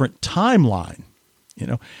different timeline,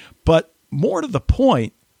 But more to the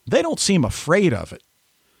point, they don't seem afraid of it.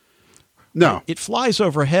 No. It flies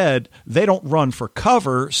overhead. They don't run for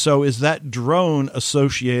cover. So is that drone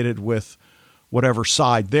associated with whatever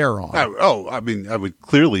side they're on? I mean, I would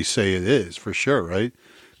clearly say it is for sure, right?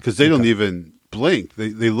 Because they don't even blink.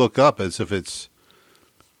 They look up as if it's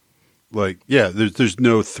like, yeah, there's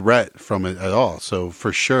no threat from it at all. So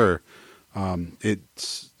for sure,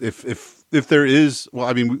 it's if there is, well,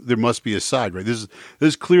 I mean, there must be a side, right? This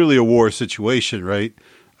is clearly a war situation, right?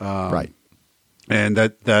 Right. And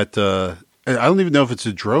that I don't even know if it's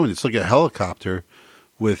a drone. It's like a helicopter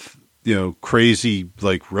with crazy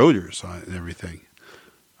like rotors on it and everything.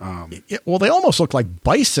 Yeah, well, they almost look like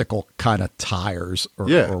bicycle kind of tires or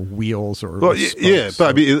wheels or spokes. But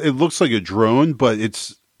I mean, it looks like a drone, but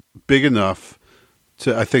it's big enough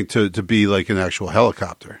to be like an actual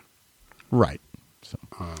helicopter. Right. So,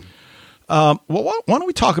 well, why don't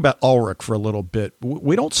we talk about Ulrich for a little bit?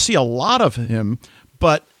 We don't see a lot of him,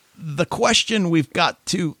 but the question we've got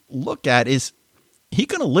to look at is, he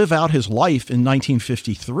going to live out his life in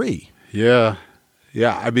 1953? Yeah.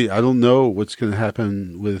 Yeah. I mean, I don't know what's going to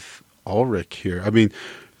happen with Ulrich here. I mean,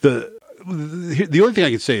 the only thing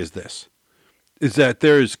I can say is this, is that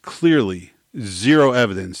there is clearly zero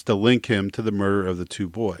evidence to link him to the murder of the two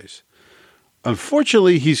boys.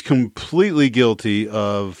 Unfortunately, he's completely guilty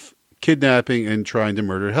of kidnapping and trying to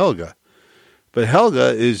murder Helga. But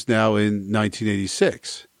Helga is now in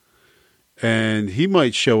 1986. And he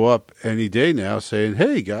might show up any day now saying,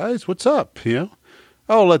 hey, guys, what's up?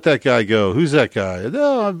 Oh, let that guy go. Who's that guy?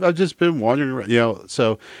 No, I've just been wandering around.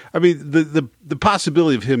 So, I mean, the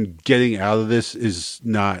possibility of him getting out of this is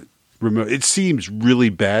not remote. It seems really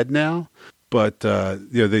bad now, but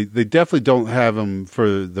they definitely don't have him for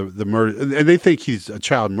the murder. And they think he's a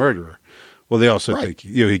child murderer. Well, they also think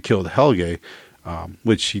he killed Helge,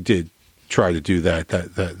 which he did try to do that.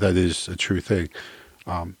 That is a true thing.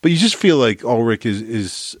 But you just feel like Ulrich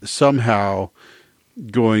is somehow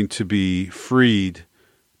going to be freed.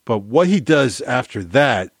 But what he does after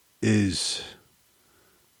that is,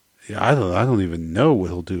 I don't even know what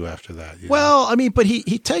he'll do after that. Well, I mean, but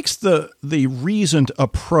he takes the reasoned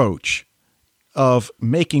approach of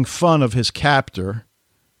making fun of his captor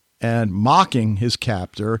and mocking his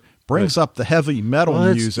captor, brings up the heavy metal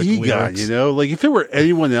music Egon, lyrics. like if it were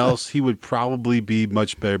anyone else, he would probably be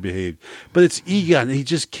much better behaved. But it's Egon, and he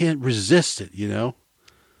just can't resist it,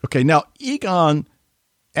 Okay, now Egon,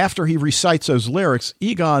 after he recites those lyrics,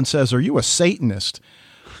 Egon says, "Are you a Satanist?"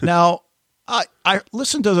 Now, I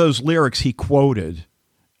listened to those lyrics he quoted.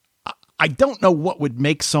 I don't know what would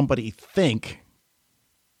make somebody think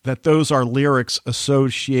that those are lyrics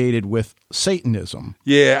associated with Satanism.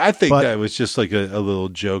 Yeah, I think that was just like a little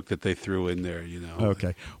joke that they threw in there,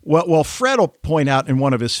 Okay. Well, Fred will point out in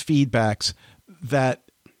one of his feedbacks that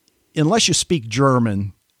unless you speak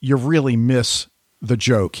German, you really miss the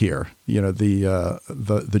joke here.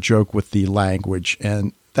 The joke with the language,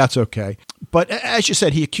 and that's okay. But as you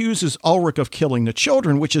said, he accuses Ulrich of killing the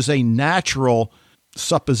children, which is a natural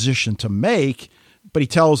supposition to make. But he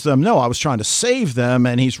tells them, no, I was trying to save them.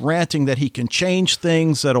 And he's ranting that he can change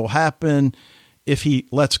things that'll happen if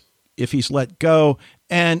he's let go.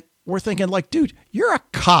 And we're thinking like, dude, you're a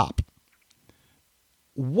cop.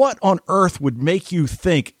 What on earth would make you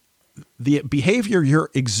think the behavior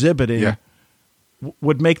you're exhibiting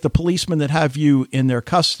would make the policemen that have you in their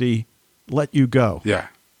custody let you go? Yeah,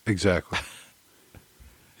 exactly.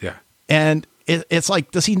 Yeah. And it's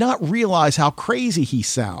like, does he not realize how crazy he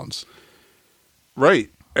sounds? Right.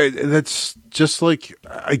 And that's just like,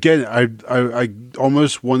 again, I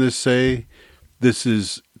almost want to say this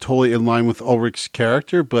is totally in line with Ulrich's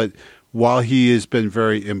character, but while he has been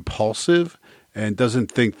very impulsive and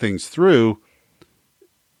doesn't think things through,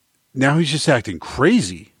 now he's just acting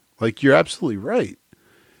crazy. Like, you're absolutely right.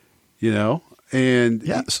 And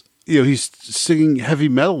yes. He's singing heavy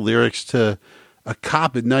metal lyrics to a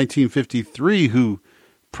cop in 1953 who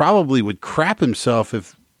probably would crap himself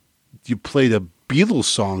if you played a Beatles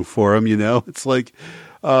song for him, It's like,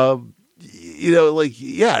 there's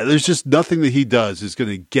just nothing that he does is going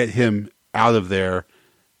to get him out of there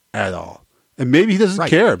at all. And maybe he doesn't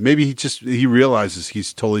care. Maybe he realizes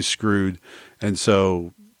he's totally screwed. And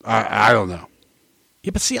so I don't know.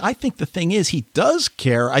 Yeah, but see, I think the thing is he does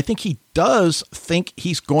care. I think he does think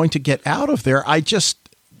he's going to get out of there. I just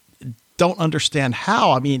don't understand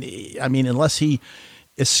how. I mean, unless he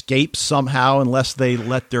escapes somehow, unless they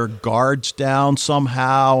let their guards down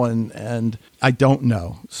somehow, and I don't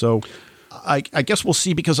know. So I guess we'll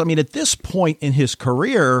see, because, at this point in his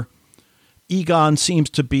career, Egon seems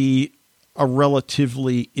to be a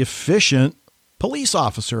relatively efficient police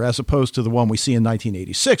officer as opposed to the one we see in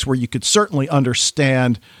 1986, where you could certainly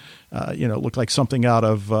understand, looked like something out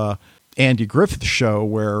of Andy Griffith's show,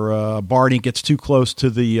 where Barney gets too close to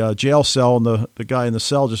the jail cell and the guy in the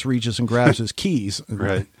cell just reaches and grabs his keys.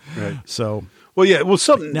 Right. So,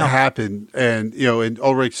 something happened, and and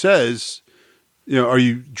Ulrich says, are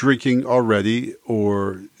you drinking already,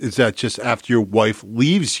 or is that just after your wife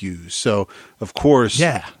leaves you? So, of course,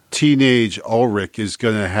 teenage Ulrich is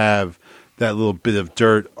going to have that little bit of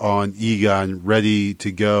dirt on Egon ready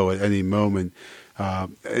to go at any moment.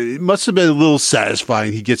 It must have been a little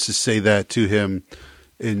satisfying. He gets to say that to him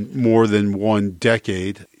in more than one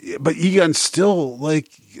decade. But Egon's still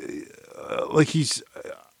he's,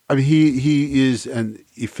 he is an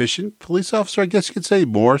efficient police officer, I guess you could say,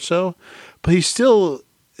 more so. But he still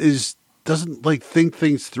doesn't think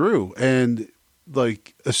things through, and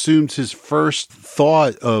assumes his first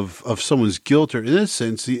thought of someone's guilt or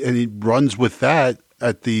innocence, and he runs with that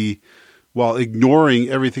while ignoring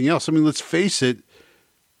everything else. Let's face it,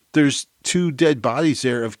 there's 2 dead bodies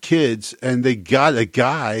there of kids, and they got a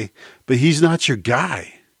guy, but he's not your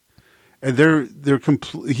guy. And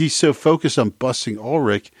he's so focused on busting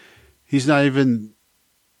Ulrich, he's not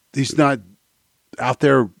out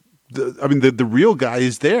there. The real guy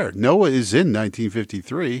is there. Noah is in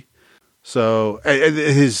 1953. So, and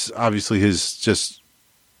his just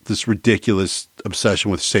this ridiculous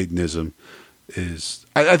obsession with Satanism is,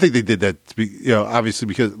 I think they did that to be, obviously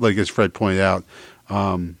because, as Fred pointed out,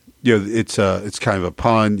 it's kind of a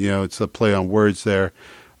pun, it's a play on words there.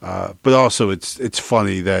 But also it's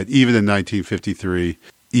funny that even in 1953,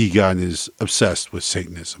 Egon is obsessed with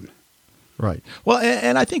Satanism. Right. Well,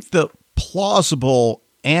 and I think the plausible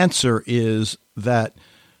answer is that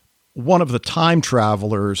one of the time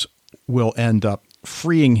travelers will end up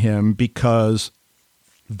freeing him, because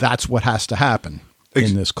that's what has to happen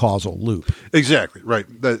in this causal loop. Exactly. Right.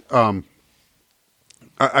 That,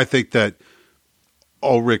 I think that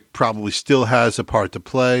Ulrich probably still has a part to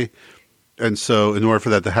play. And so in order for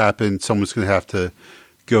that to happen, someone's going to have to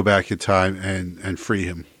go back in time and free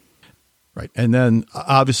him. Right. And then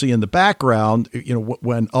obviously in the background,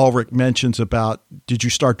 when Ulrich mentions about, did you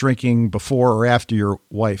start drinking before or after your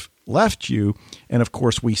wife left you? And of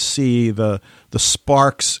course we see the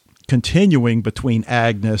sparks continuing between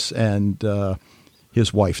Agnes and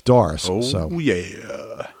his wife Doris.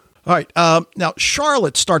 Yeah. All right. Now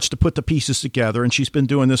Charlotte starts to put the pieces together, and she's been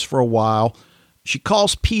doing this for a while. She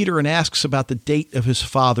calls Peter and asks about the date of his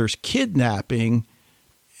father's kidnapping.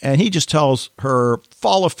 And he just tells her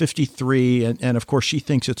fall of 53. And of course, she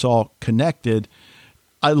thinks it's all connected.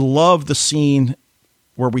 I love the scene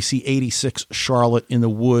where we see 86 Charlotte in the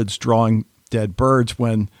woods drawing dead birds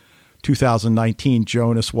when 2019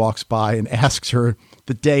 Jonas walks by and asks her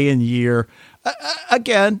the day and year.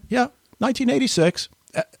 Again, 1986.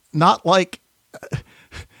 Not like...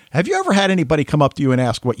 Have you ever had anybody come up to you and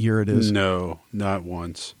ask what year it is? No, not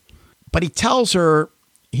once. But he tells her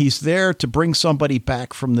he's there to bring somebody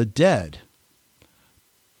back from the dead.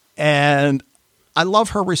 And I love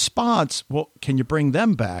her response. Well, can you bring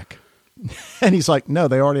them back? And he's like, no,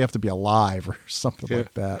 they already have to be alive or something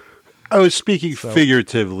like that. I was speaking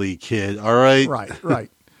figuratively, kid. All right.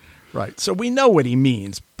 Right. So we know what he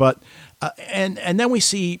means. But and then we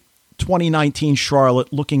see 2019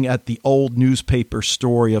 Charlotte looking at the old newspaper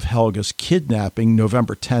story of Helga's kidnapping,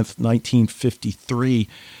 November 10th, 1953.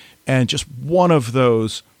 And just one of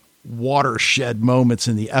those watershed moments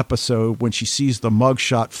in the episode when she sees the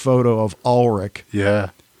mugshot photo of Ulrich. Yeah.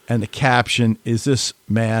 And the caption, is this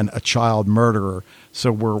man a child murderer?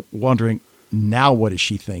 So we're wondering, now what is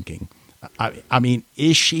she thinking? I mean,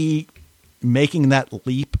 is she making that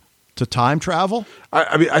leap to time travel?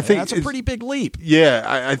 I think that's a pretty big leap. Yeah,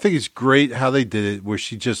 I think it's great how they did it, where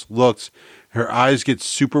she just looks, her eyes get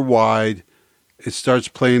super wide, it starts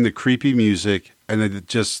playing the creepy music, and then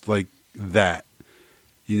just like that,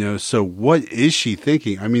 so what is she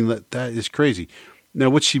thinking? I mean, that is crazy. Now,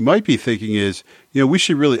 what she might be thinking is, we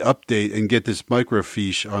should really update and get this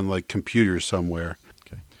microfiche on like computers somewhere.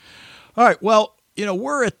 Okay. All right. Well,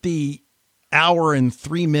 we're at the hour and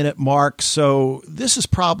 3-minute mark, so this is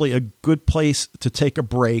probably a good place to take a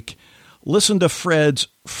break. Listen to Fred's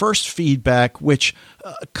first feedback, which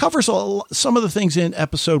covers some of the things in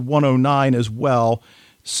episode 109 as well.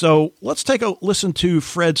 So let's take a listen to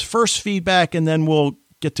Fred's first feedback, and then we'll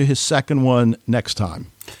get to his second one next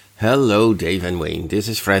time. Hello, Dave and Wayne. This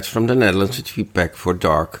is Fred from the Netherlands with feedback for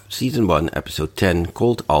Dark, Season 1, Episode 10,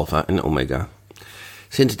 called Alpha and Omega.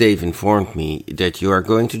 Since Dave informed me that you are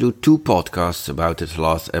going to do 2 podcasts about this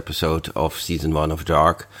last episode of Season 1 of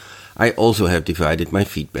Dark, I also have divided my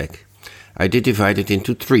feedback. I did divide it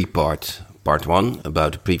into 3 parts. Part 1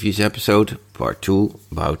 about the previous episode, Part 2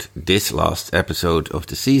 about this last episode of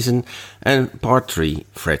the season, and Part 3,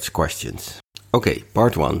 Fred's questions. Okay,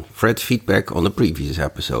 Part 1, Fred's feedback on the previous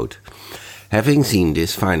episode. Having seen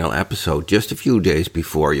this final episode just a few days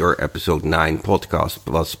before your episode 9 podcast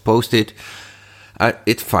was posted,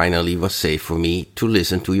 it finally was safe for me to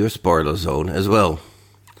listen to your spoiler zone as well.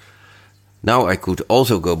 Now I could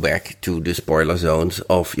also go back to the spoiler zones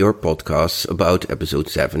of your podcasts about episode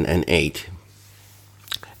 7 and 8.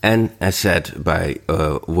 And as said by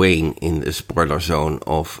Wayne in the spoiler zone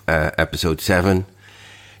of episode 7,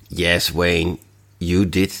 yes, Wayne, you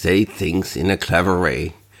did say things in a clever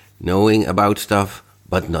way, knowing about stuff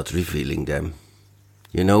but not revealing them.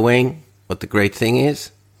 You know, Wayne, what the great thing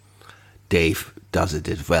is? Dave does it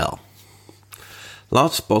as well.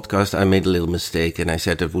 Last podcast I made a little mistake and I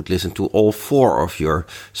said I would listen to all 4 of your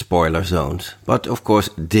spoiler zones. But of course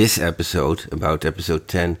this episode, about episode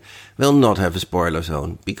 10, will not have a spoiler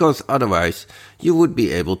zone, because otherwise you would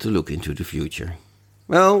be able to look into the future.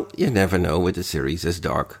 Well, you never know with a series as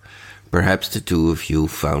dark. Perhaps the 2 of you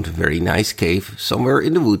found a very nice cave somewhere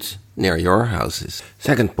in the woods near your houses.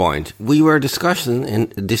 Second point, we were discussing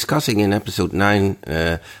in episode 9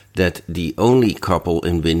 that the only couple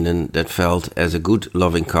in Winden that felt as a good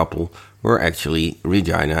loving couple were actually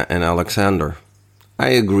Regina and Alexander. I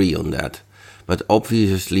agree on that, but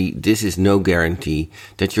obviously this is no guarantee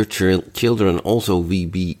that your children also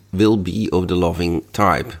will be of the loving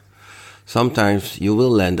type. Sometimes you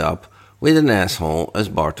will end up with an asshole as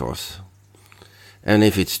Bartos. And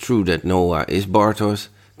if it's true that Noah is Bartos,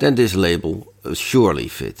 then this label surely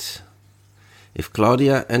fits. If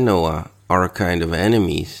Claudia and Noah are a kind of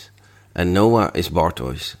enemies, and Noah is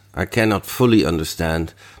Bartos, I cannot fully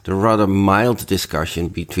understand the rather mild discussion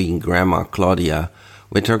between Grandma Claudia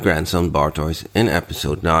with her grandson Bartos in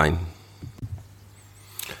episode 9.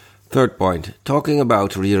 Third point, talking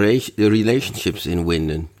about relationships in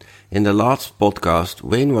Winden. In the last podcast,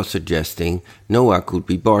 Wayne was suggesting Noah could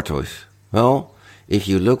be Bartos. Well, if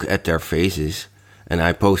you look at their faces, and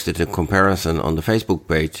I posted a comparison on the Facebook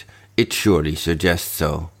page, it surely suggests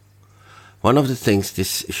so. One of the things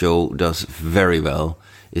this show does very well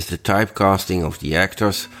is the typecasting of the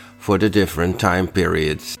actors for the different time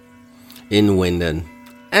periods in Winden.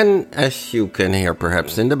 And as you can hear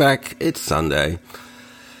perhaps in the back, it's Sunday.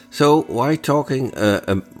 So why taking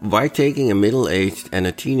a middle-aged and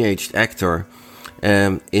a teenaged actor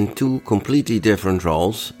in 2 completely different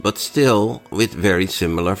roles, but still with very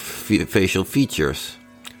similar facial features?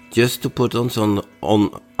 Just to put us on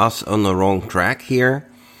the wrong track here?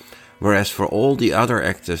 Whereas for all the other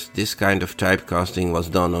actors this kind of typecasting was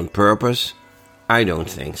done on purpose? I don't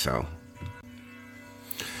think so.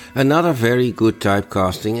 Another very good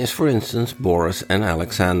typecasting is, for instance, Boris and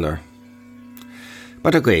Alexander.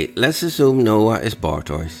 But okay, let's assume Noah is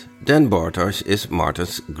Bartos. Then Bartos is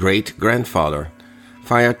Martha's great-grandfather,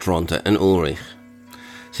 via Tronte and Ulrich.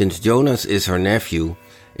 Since Jonas is her nephew,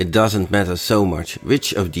 it doesn't matter so much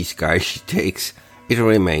which of these guys she takes, it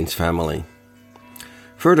remains family.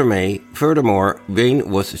 Furthermore, Wayne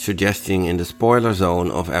was suggesting in the spoiler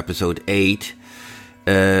zone of episode 8,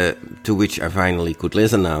 to which I finally could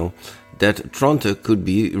listen now, that Tronte could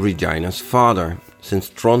be Regina's father, since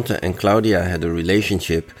Tronte and Claudia had a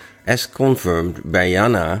relationship as confirmed by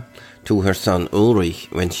Jana to her son Ulrich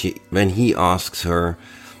when he asks her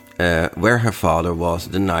where her father was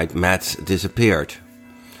the night Mats disappeared.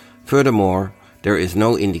 Furthermore, there is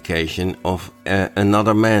no indication of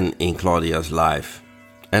another man in Claudia's life,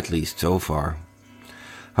 at least so far.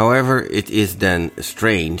 However, it is then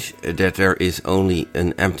strange that there is only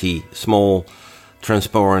an empty, small,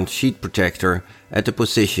 transparent sheet protector at the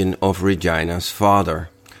position of Regina's father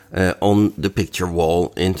on the picture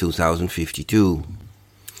wall in 2052.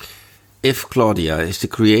 If Claudia is the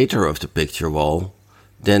creator of the picture wall,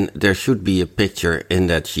 then there should be a picture in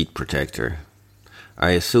that sheet protector.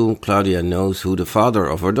 I assume Claudia knows who the father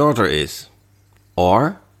of her daughter is.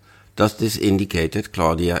 Or does this indicate that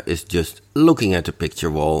Claudia is just looking at the picture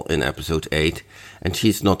wall in episode 8 and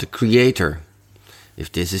she's not the creator?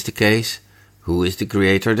 If this is the case, who is the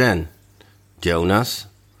creator then? Jonas?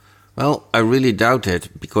 Well, I really doubt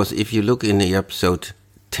it, because if you look in the episode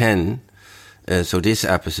 10, so this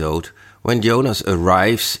episode, when Jonas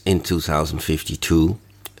arrives in 2052,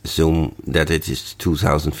 assume that it is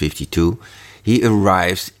 2052, he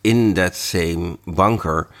arrives in that same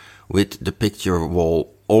bunker with the picture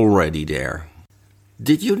wall already there.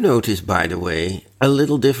 Did you notice, by the way, a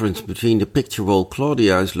little difference between the picture wall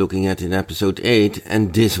Claudia is looking at in episode 8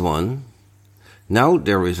 and this one? Now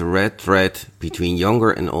there is a red thread between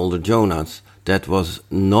younger and older Jonas that was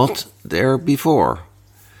not there before.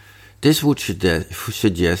 This would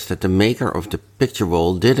suggest that the maker of the picture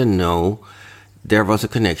wall didn't know there was a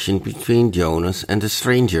connection between Jonas and the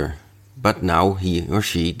stranger, but now he or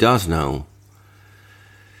she does know.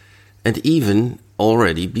 And even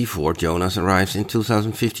already before Jonas arrives in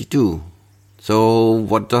 2052. So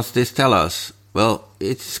what does this tell us? Well,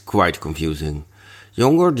 it's quite confusing.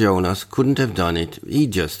 Younger Jonas couldn't have done it, he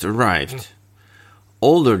just arrived.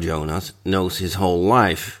 Older Jonas knows his whole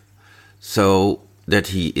life, so that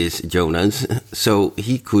he is Jonas, so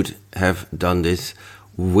he could have done this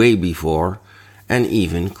way before, and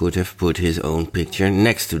even could have put his own picture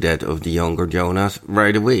next to that of the younger Jonas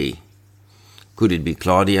right away. Could it be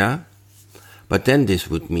Claudia? But then this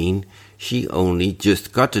would mean she only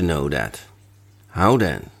just got to know that. How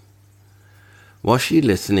then? Was she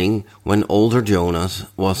listening when older Jonas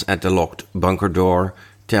was at the locked bunker door,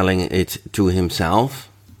 telling it to himself?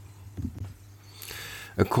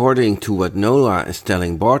 According to what Noah is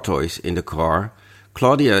telling Bartosz in the car,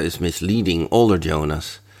 Claudia is misleading older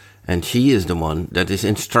Jonas, and she is the one that is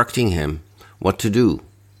instructing him what to do.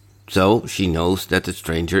 So she knows that the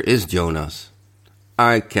stranger is Jonas.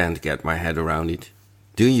 I can't get my head around it.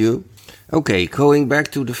 Do you? Okay, going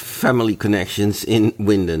back to the family connections in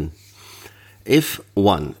Winden. If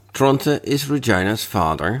 1. Tronte is Regina's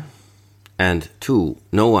father, and 2.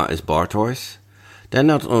 Noah is Bartosz, then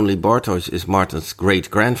not only Bartosz is Martin's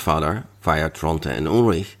great-grandfather, via Tronte and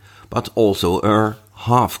Ulrich, but also her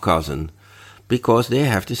half-cousin, because they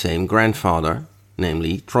have the same grandfather,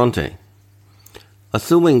 namely Tronte.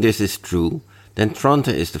 Assuming this is true, then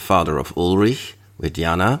Tronte is the father of Ulrich, with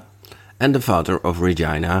Jana, and the father of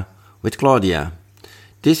Regina, with Claudia.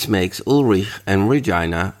 This makes Ulrich and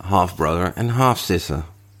Regina half-brother and half-sister,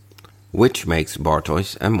 which makes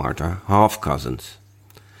Bartosz and Marta half-cousins.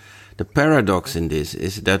 The paradox in this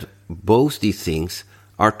is that both these things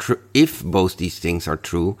are true. If both these things are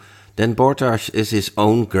true, then Bartosz is his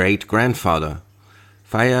own great-grandfather,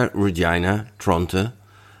 via Regina, Tronte,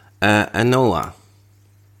 and Noah.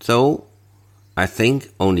 So, I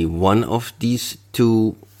think only one of these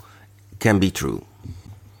two can be true.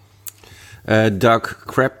 Doug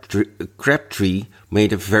Crabtree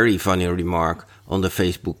made a very funny remark on the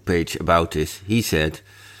Facebook page about this. He said,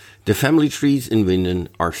 "The family trees in Winden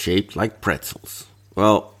are shaped like pretzels."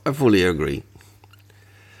 Well, I fully agree.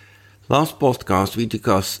 Last podcast we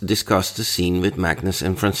discussed the scene with Magnus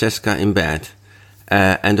and Francesca in bed,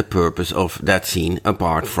 and the purpose of that scene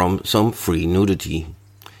apart from some free nudity.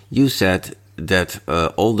 You said that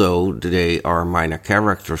although they are minor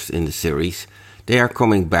characters in the series, they are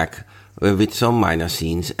coming back with some minor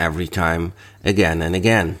scenes every time, again and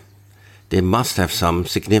again. They must have some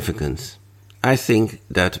significance. I think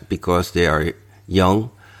that because they are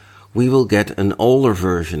young, we will get an older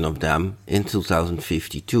version of them in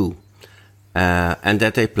 2052, and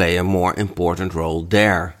that they play a more important role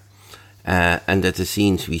there, and that the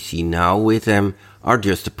scenes we see now with them are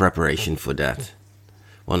just a preparation for that.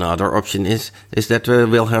 One other option is that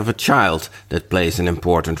we'll have a child that plays an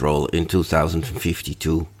important role in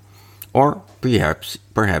 2052. Or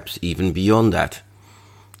perhaps even beyond that,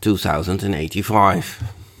 2085.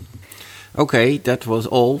 Okay, that was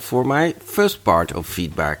all for my first part of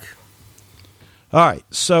feedback. All right,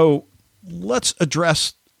 so let's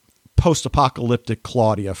address post-apocalyptic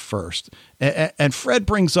Claudia first. And Fred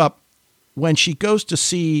brings up, when she goes to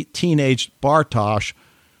see teenage Bartosz,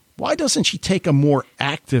 why doesn't she take a more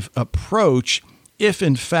active approach if,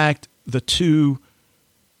 in fact, the two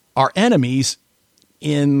are enemies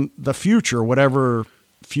in the future, whatever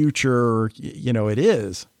future, it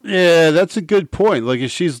is? Yeah, that's a good point. Like,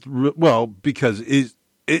 if she's, because is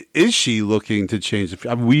she looking to change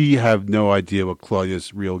we have no idea what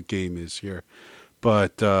Claudia's real game is here.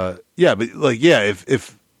 But,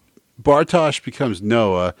 if Bartosz becomes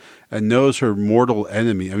Noah and knows her mortal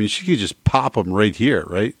enemy, I mean, she could just pop him right here,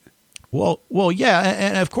 right? Well, yeah,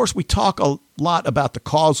 and of course we talk a lot about the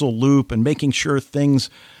causal loop and making sure things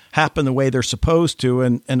happen the way they're supposed to.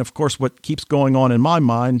 And of course, what keeps going on in my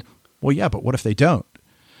mind, well, yeah, but what if they don't?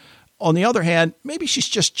 On the other hand, maybe she's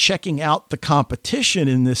just checking out the competition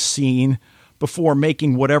in this scene before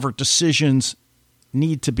making whatever decisions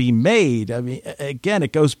need to be made. I mean, again,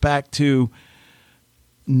 it goes back to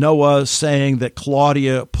Noah saying that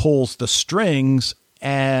Claudia pulls the strings,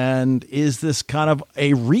 and is this kind of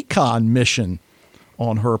a recon mission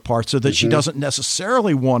on her part so that she doesn't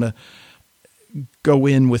necessarily want to go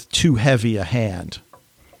in with too heavy a hand?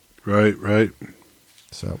 Right.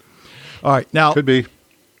 So, all right. Now, could be.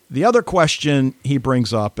 The other question he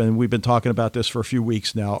brings up, and we've been talking about this for a few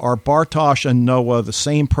weeks now, are Bartosz and Noah the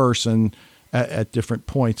same person at different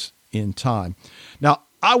points in time? Now,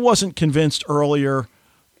 I wasn't convinced earlier,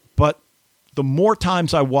 but the more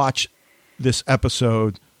times I watch this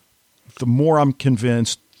episode, the more I'm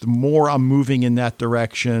convinced, the more I'm moving in that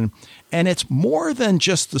direction. And it's more than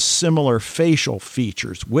just the similar facial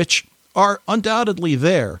features, which are undoubtedly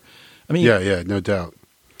there. I mean, yeah, no doubt.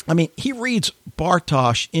 I mean, he reads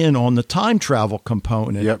Bartosz in on the time travel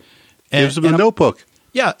component. Yep. Gives him a notebook.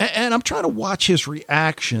 Yeah, and I'm trying to watch his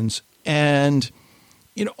reactions. And,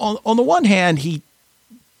 you know, on the one hand, he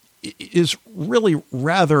is really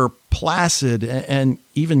rather placid and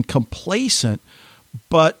even complacent,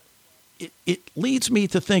 but it leads me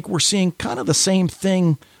to think we're seeing kind of the same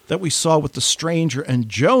thing that we saw with the stranger and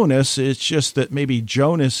Jonas. It's just that maybe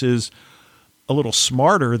Jonas is a little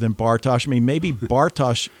smarter than Bartosz. I mean, maybe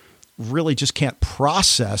Bartosz really just can't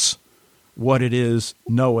process what it is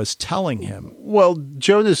Noah's telling him. Well,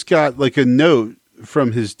 Jonas got like a note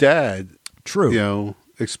from his dad. True. You know,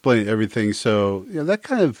 explain everything. So, you know, that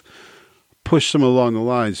kind of pushed him along the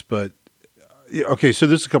lines. But, okay, so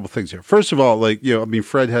there's a couple things here. First of all, like, you know, I mean,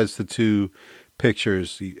 Fred has the two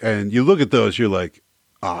pictures, and you look at those, you're like,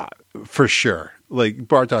 for sure. Like,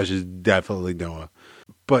 Bartosz is definitely Noah.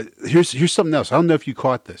 But here's something else. I don't know if you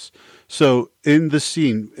caught this. So in the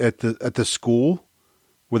scene at the school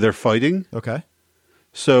where they're fighting, okay.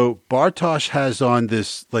 So Bartosz has on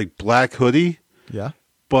this like black hoodie, yeah,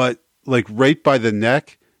 but like right by the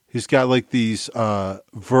neck, he's got like these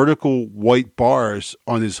vertical white bars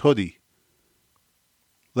on his hoodie,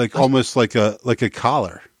 like almost like a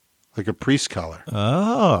collar, like a priest collar.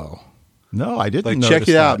 Oh no, I didn't. Like notice check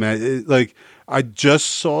it that. out, man. Like I just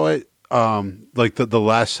saw it. Like the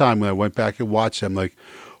last time when I went back and watched them, like,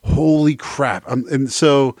 holy crap. And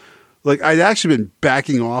so like I'd actually been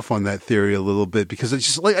backing off on that theory a little bit because it's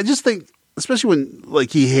just like, I just think, especially when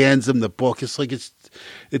like he hands them the book, it's like,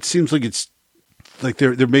 it seems like it's like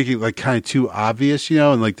they're making it like kind of too obvious, you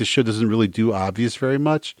know, and like the show doesn't really do obvious very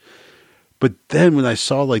much. But then when I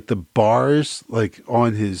saw like the bars like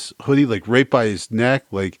on his hoodie, like right by his neck,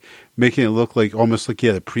 like making it look like almost like he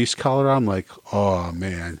had a priest collar on, I'm like, oh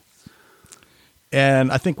man.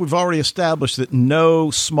 And I think we've already established that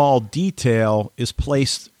no small detail is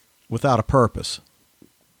placed without a purpose.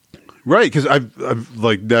 Right, because I've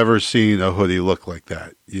like never seen a hoodie look like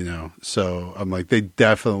that, you know. So I'm like, they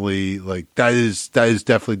definitely like that is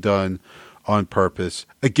definitely done on purpose.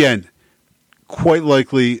 Again, quite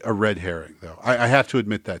likely a red herring, though. I have to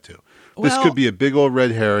admit that too. This could be a big old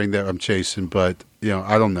red herring that I'm chasing, but you know,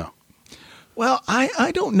 I don't know. Well,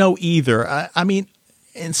 I don't know either. I mean,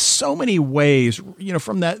 in so many ways, you know,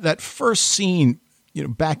 from that first scene, you know,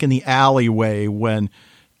 back in the alleyway when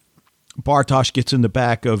Bartosz gets in the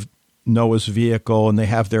back of Noah's vehicle and they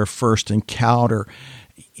have their first encounter,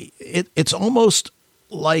 it's almost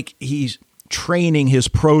like he's training his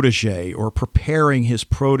protege or preparing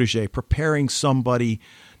somebody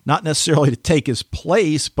not necessarily to take his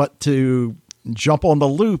place, but to jump on the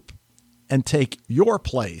loop and take your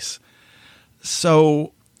place.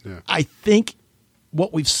 So yeah. I think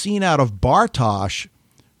what we've seen out of Bartosz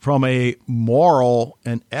from a moral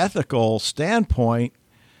and ethical standpoint,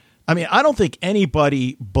 I mean, I don't think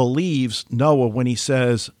anybody believes Noah when he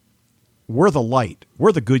says, we're the light,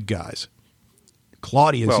 we're the good guys.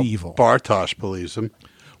 Claudia's evil. Bartosz believes him.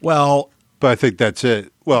 Well, but I think that's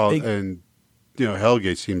it. Well, and you know,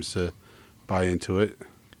 Helge seems to buy into it.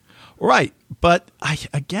 Right. But I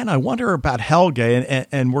wonder about Helge,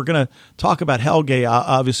 and we're going to talk about Helge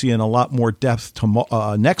obviously in a lot more depth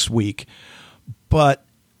next week. But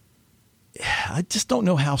I just don't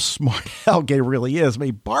know how smart Helge really is. I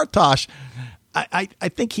mean, Bartosz, I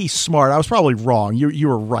think he's smart. I was probably wrong. You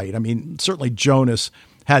were right. I mean, certainly Jonas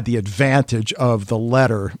had the advantage of the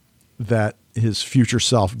letter that his future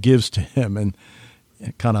self gives to him, and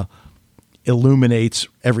it kind of illuminates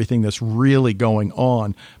everything that's really going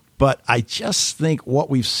on. But I just think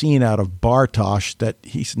what we've seen out of Bartosz, that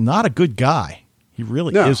he's not a good guy. He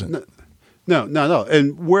really isn't. No.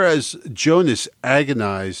 And whereas Jonas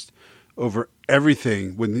agonized over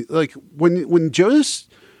everything when Jonas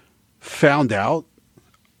found out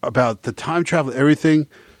about the time travel, everything,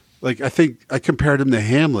 like I think I compared him to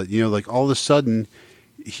Hamlet. Like all of a sudden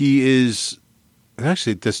he is.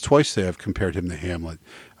 Actually, this twice today I've compared him to Hamlet.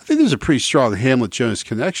 I think there's a pretty strong Hamlet-Jonas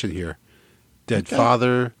connection here. Dead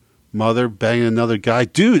father, mother, banging another guy.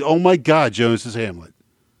 Dude, oh my God, Jonas is Hamlet.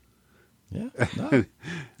 Yeah. No.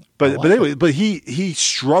 But anyway, but he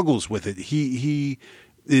struggles with it. He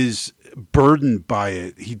is burdened by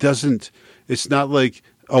it. He doesn't. It's not like,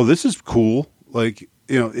 oh, this is cool. Like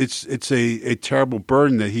it's a terrible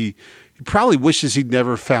burden that he probably wishes he'd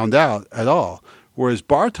never found out at all. Whereas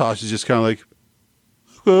Bartosz is just kind of like,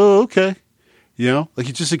 oh, okay, like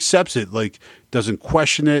he just accepts it, like doesn't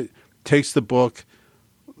question it, takes the book,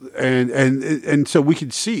 and so we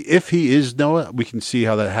can see if he is Noah, we can see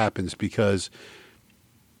how that happens because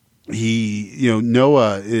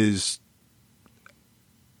Noah is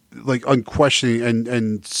like unquestioning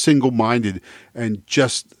and single-minded and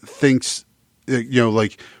just thinks,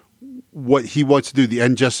 like what he wants to do. The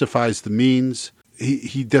end justifies the means.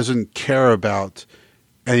 He doesn't care about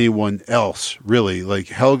anyone else, really. Like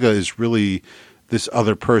Helga is really this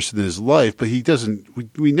other person in his life, but he doesn't.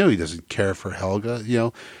 We know he doesn't care for Helga.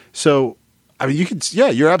 So I mean,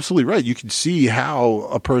 you're absolutely right. You can see how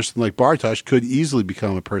a person like Bartosz could easily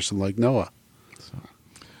become a person like Noah.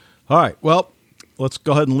 All right. Well, let's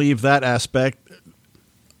go ahead and leave that aspect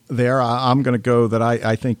there. I'm going to go that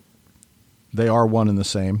I think they are one and the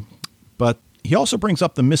same. But he also brings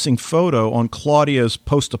up the missing photo on Claudia's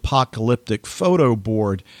post-apocalyptic photo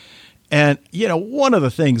board. And, one of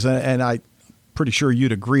the things, and I'm pretty sure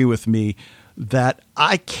you'd agree with me, that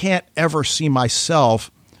I can't ever see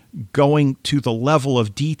myself going to the level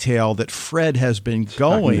of detail that Fred has been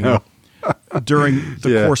going during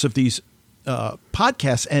the course of these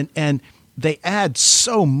podcasts. And they add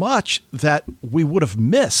so much that we would have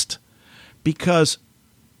missed, because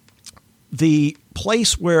the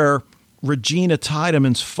place where Regina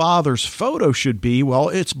Tiedemann's father's photo should be, well,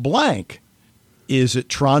 it's blank. Is it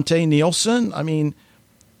Tronte Nielsen? I mean,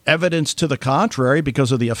 evidence to the contrary,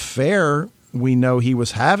 because of the affair we know he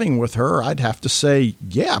was having with her, I'd have to say,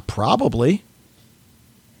 yeah, probably.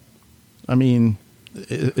 I mean,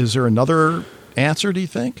 is there another answer, do you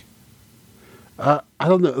think? I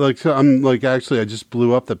don't know. Like, so I'm like, actually, I just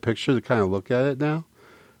blew up the picture to kind of look at it now.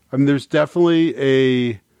 I mean, there's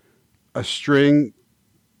definitely a string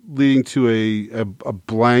leading to a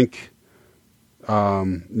blank,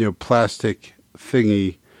 plastic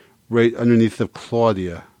thingy right underneath of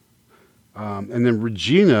Claudia. And then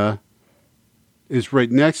Regina is right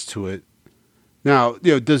next to it. Now,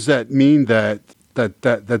 does that mean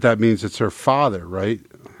that means it's her father, right?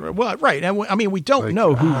 Well, right. And I mean, we don't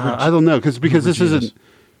know who. I don't know because this isn't.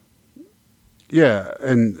 Yeah,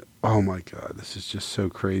 and oh my God, this is just so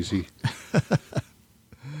crazy.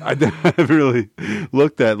 I really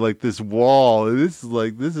looked at like this wall, and this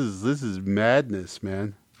is madness,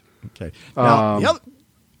 man. Okay. Now,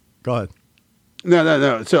 go ahead.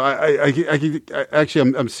 No. So I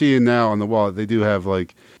actually I'm seeing now on the wall they do have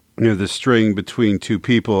like the string between two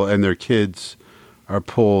people, and their kids are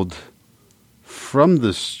pulled from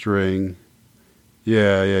the string.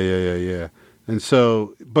 Yeah. And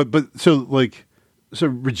so, so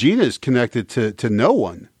Regina is connected to no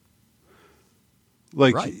one.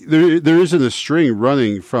 Like right. there isn't a string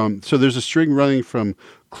running from. So there's a string running from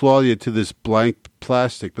Claudia to this blank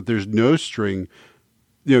plastic, but there's no string.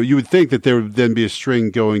 You would think that there would then be a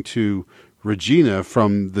string going to Regina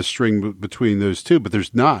from the string between those two, but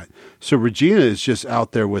there's not. So Regina is just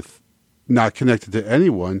out there with not connected to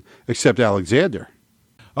anyone except Alexander.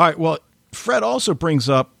 All right. Well, Fred also brings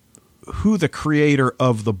up who the creator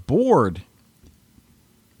of the board,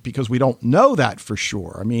 because we don't know that for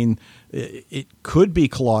sure. I mean, it could be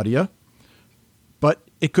Claudia, but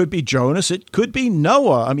it could be Jonas. It could be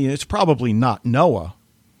Noah. I mean, it's probably not Noah,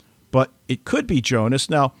 but it could be Jonas.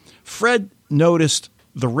 Now, Fred noticed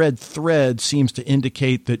the red thread seems to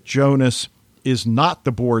indicate that Jonas is not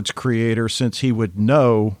the board's creator, since he would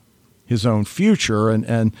know his own future.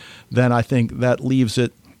 And then I think that leaves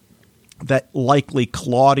it that likely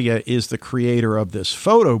Claudia is the creator of this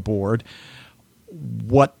photo board.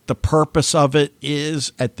 What the purpose of it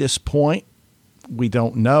is at this point, we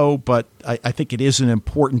don't know, but I think it is an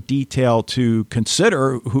important detail to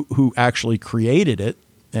consider who actually created it.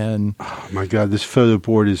 And oh my God, this photo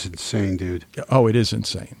board is insane, dude. Oh, it is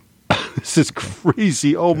insane. This is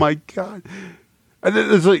crazy. Oh my God. And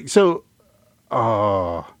it's like,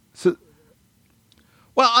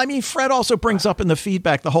 well, I mean, Fred also brings up in the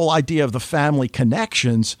feedback the whole idea of the family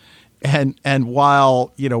connections. And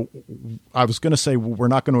while, I was going to say we're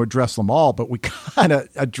not going to address them all, but we kind of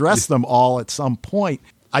address them all at some point.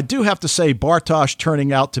 I do have to say Bartosz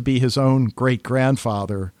turning out to be his own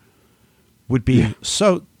great-grandfather would be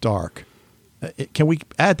so dark. Can we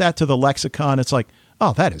add that to the lexicon? It's like,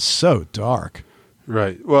 oh, that is so dark.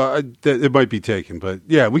 Right. Well, it might be taken, but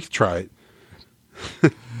yeah, we could try it.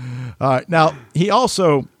 All right. Now, he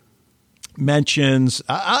also mentions,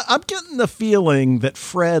 I'm getting the feeling that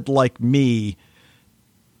Fred, like me,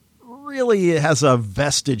 really has a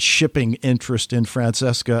vested shipping interest in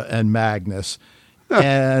Francesca and Magnus.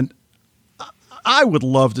 And I would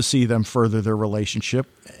love to see them further their relationship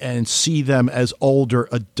and see them as older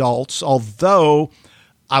adults, although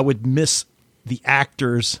I would miss the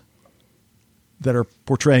actors that are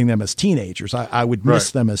portraying them as teenagers. I would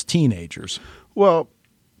miss them as teenagers. Well,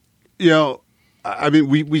 I mean,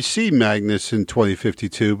 we see Magnus in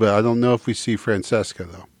 2052, but I don't know if we see Francesca,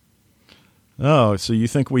 though. Oh, so you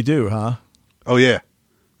think we do, huh? Oh, yeah.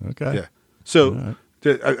 Okay. Yeah. So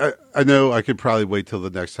I know I could probably wait till the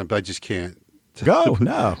next time, but I just can't. Go,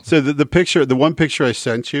 no. So the one picture I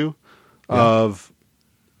sent you of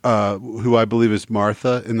who I believe is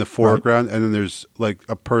Martha in the foreground, and then there's like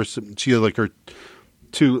a person, she has like her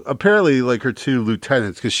two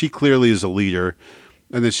lieutenants, because she clearly is a leader.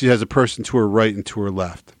 And then she has a person to her right and to her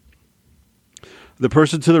left. The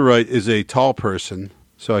person to the right is a tall person,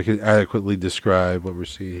 so I can adequately describe what we're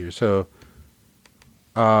seeing here. So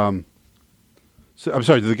I'm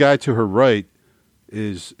sorry, the guy to her right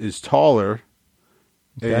is taller,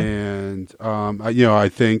 and I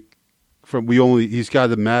think he's got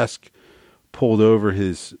the mask pulled over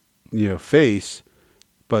his face,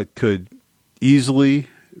 but could easily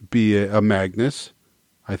be a Magnus.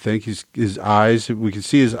 I think his eyes, we can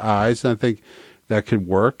see his eyes, and I think that could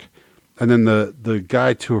work. And then the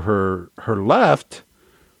guy to her left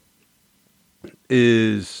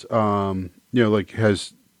is,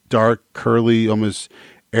 has dark, curly, almost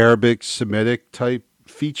Arabic, Semitic type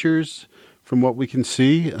features from what we can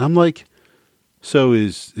see. And I'm like, so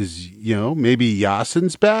is maybe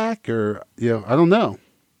Yasin's back, or, I don't know.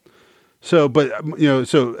 So, but,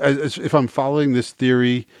 so as if I'm following this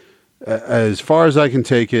theory, as far as I can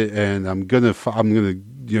take it, and I'm gonna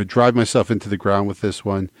drive myself into the ground with this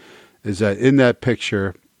one, is that in that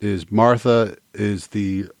picture is Martha is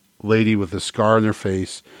the lady with a scar on her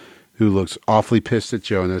face who looks awfully pissed at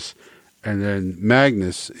Jonas, and then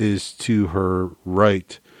Magnus is to her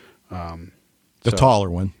right, the taller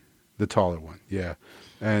one, yeah,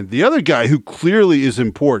 and the other guy who clearly is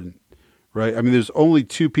important. Right. I mean, there's only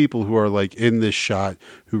two people who are like in this shot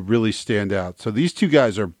who really stand out. So these two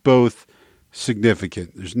guys are both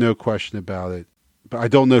significant. There's no question about it. But I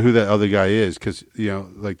don't know who that other guy is because, it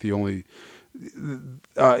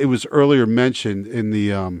was earlier mentioned in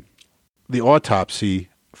the autopsy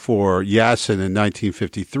for Yasin in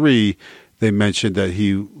 1953. They mentioned that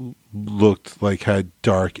he looked like had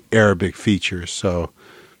dark Arabic features. So,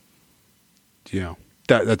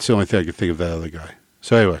 that's the only thing I could think of that other guy.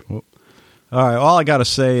 So anyway. Well, all right, all I got to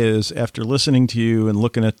say is after listening to you and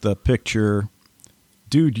looking at the picture,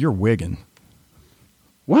 dude, you're wigging.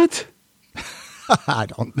 What? I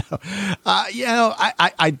don't know.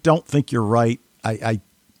 I don't think you're right. And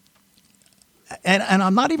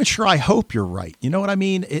I'm not even sure I hope you're right. You know what I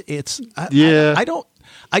mean?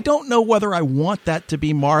 I don't know whether I want that to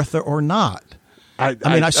be Martha or not.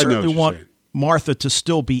 I certainly want Martha to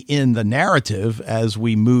still be in the narrative as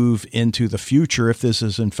we move into the future, if this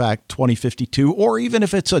is in fact 2052, or even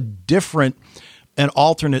if it's an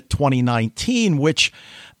alternate 2019, which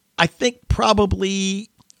I think probably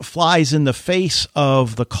flies in the face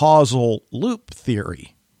of the causal loop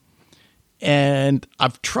theory. And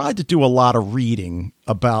I've tried to do a lot of reading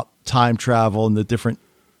about time travel and the different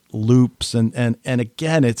loops. And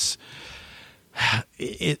again, it's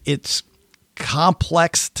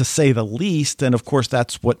complex to say the least. And of course,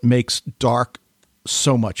 that's what makes Dark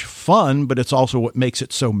so much fun, but it's also what makes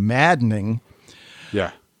it so maddening.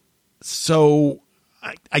 Yeah. So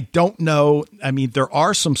I don't know. I mean, there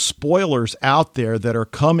are some spoilers out there that are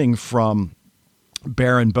coming from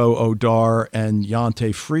Baron Bo Odar and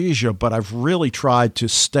Yante Frisia, but I've really tried to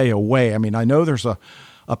stay away. I mean, I know there's a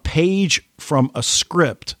page from a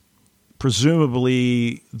script,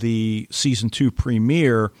 presumably the season 2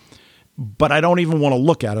 premiere, but I don't even want to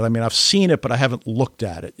look at it. I mean, I've seen it, but I haven't looked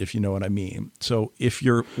at it, if you know what I mean. So if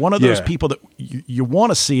you're one of those people that you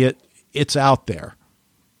want to see it, it's out there.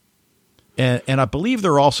 And I believe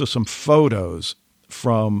there are also some photos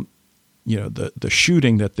from, the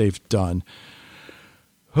shooting that they've done.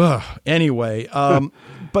 Anyway,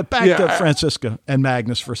 but back to Franziska and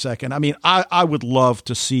Magnus for a second. I mean, I would love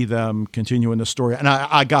to see them continuing the story, and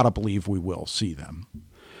I got to believe we will see them.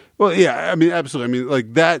 Well, yeah, I mean, absolutely. I mean,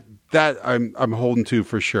 like that I'm holding to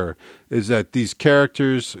for sure, is that these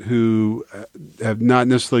characters who have not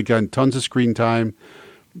necessarily gotten tons of screen time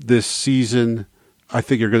this season, I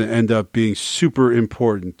think are going to end up being super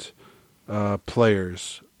important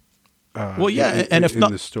players. In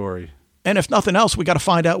the story. And if nothing else, we got to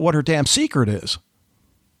find out what her damn secret is.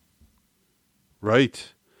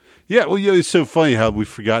 Right. Yeah, well, it's so funny how we've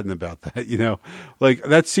forgotten about that, you know? Like,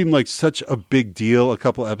 that seemed like such a big deal a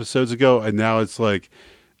couple episodes ago, and now it's like,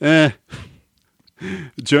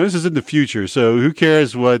 Jonas is in the future, so who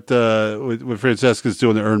cares what Francesca's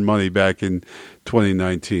doing to earn money back in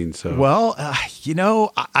 2019? So, well,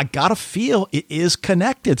 I got to feel it is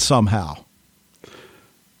connected somehow.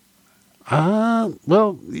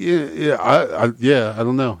 Well, I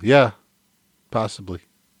don't know. Yeah, possibly.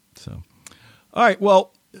 So, all right.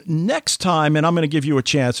 Well, next time, and I'm going to give you a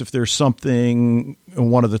chance if there's something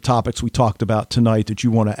in one of the topics we talked about tonight that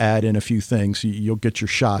you want to add in a few things, you'll get your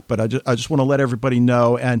shot. But I just want to let everybody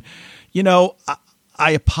know. And,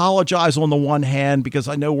 I apologize on the one hand because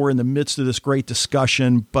I know we're in the midst of this great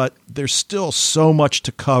discussion, but there's still so much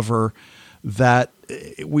to cover that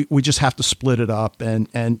we just have to split it up,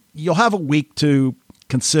 and you'll have a week to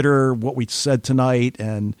consider what we said tonight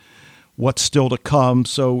and what's still to come.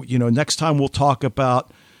 So, next time we'll talk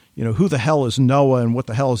about, who the hell is Noah and what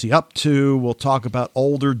the hell is he up to? We'll talk about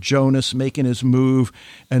older Jonas making his move.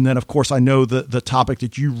 And then, of course, I know the topic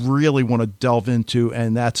that you really want to delve into,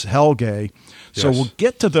 and that's Helge. Yes. So we'll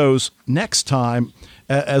get to those next time,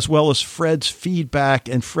 as well as Fred's feedback.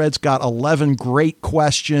 And Fred's got 11 great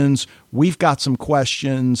questions. We've got some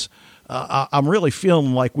questions. I'm really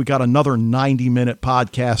feeling like we got another 90-minute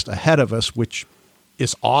podcast ahead of us, which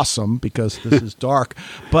is awesome because this is dark.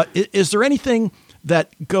 But is there anything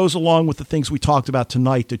that goes along with the things we talked about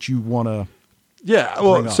tonight that you want to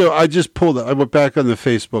bring up? So I went back on the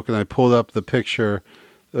Facebook and I pulled up the picture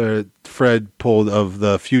Fred pulled of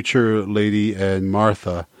the future lady and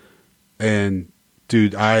Martha. And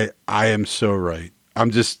dude, I am so right. I'm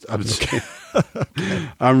okay.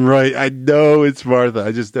 I'm right. I know it's Martha.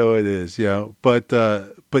 I just know it is, but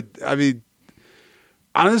I mean,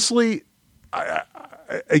 honestly,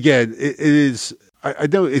 it is. I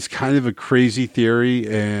know it's kind of a crazy theory,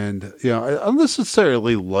 and I don't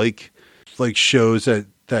necessarily like shows that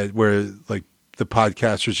where like the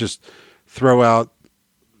podcasters just throw out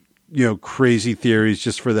crazy theories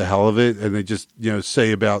just for the hell of it, and they just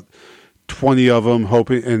say about 20 of them,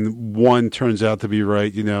 hoping, and one turns out to be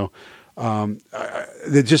right.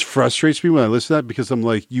 It just frustrates me when I listen to that because I'm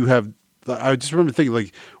like, I just remember thinking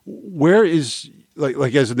like, where is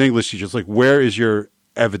like as an English teacher, it's like, where is your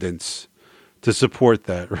evidence to support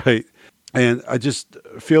that, right? And I just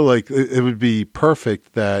feel like it would be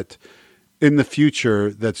perfect that in the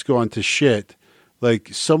future that's gone to shit, like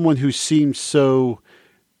someone who seems so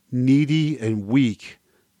needy and weak.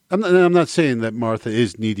 I'm not saying that Martha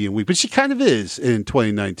is needy and weak, but she kind of is in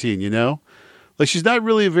 2019, Like she's not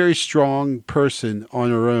really a very strong person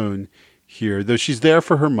on her own here, though she's there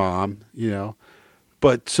for her mom,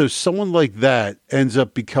 But so someone like that ends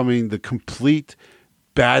up becoming the complete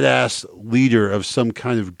badass leader of some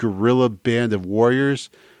kind of guerrilla band of warriors.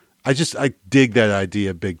 I dig that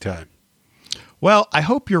idea big time. Well, I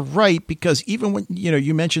hope you're right, because even when,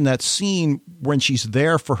 you mentioned that scene when she's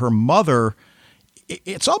there for her mother,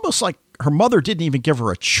 it's almost like her mother didn't even give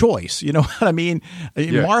her a choice. You know what I mean?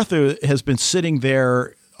 Yeah. Martha has been sitting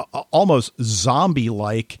there almost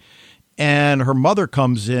zombie-like, and her mother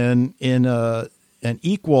comes in an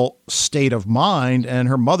equal state of mind, and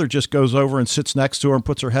her mother just goes over and sits next to her and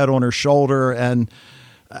puts her head on her shoulder, and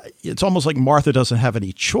it's almost like Martha doesn't have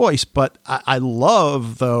any choice. But I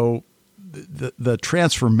love, though, the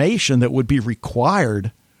transformation that would be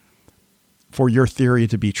required for your theory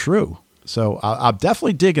to be true. So I'm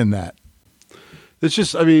definitely digging that. It's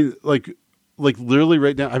just, I mean, like literally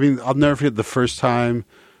right now, I mean, I'll never forget the first time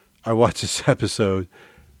I watched this episode,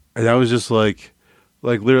 and I was just like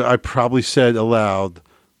literally, I probably said aloud,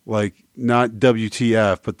 like, not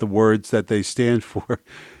WTF, but the words that they stand for.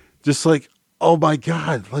 Just like, oh my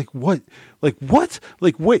God, like what? Like what?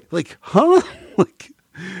 Like, wait, like, huh? Like,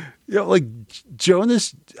 like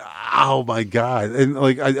Jonas, oh my God. And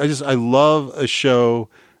like, I love a show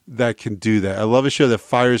that can do that. I love a show that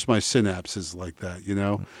fires my synapses like that,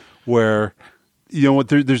 where,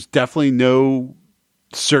 there's definitely no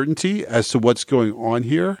certainty as to what's going on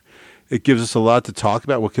here. It gives us a lot to talk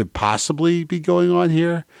about, what could possibly be going on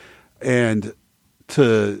here. And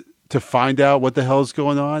to to find out what the hell is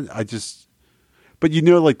going on. But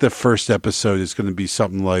like the first episode is going to be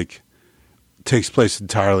something like takes place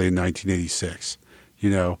entirely in 1986.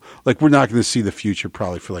 Like we're not going to see the future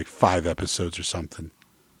probably for like 5 episodes or something.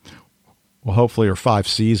 Well, hopefully, or 5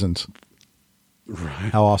 seasons.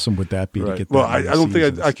 Right. How awesome would that be to get that? Well, I don't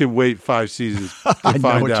think I could wait 5 seasons to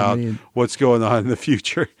find out what's going on in the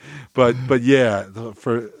future. But yeah,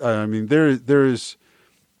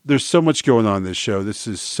 there's so much going on in this show. This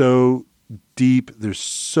is so deep. There's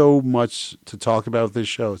so much to talk about with this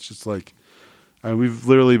show. It's just like we've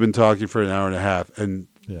literally been talking for an hour and a half, and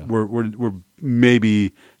we're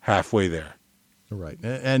maybe halfway there. Right.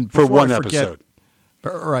 And for one episode.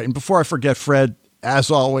 Right. And before I forget, Fred, as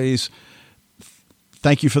always,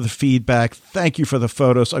 thank you for the feedback. Thank you for the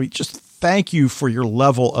photos. I mean, just thank you for your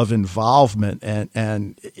level of involvement.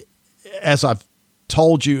 And as I've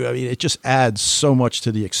told you, I mean, it just adds so much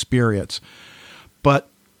to the experience. But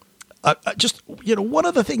just, one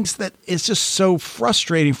of the things that is just so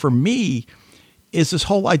frustrating for me is this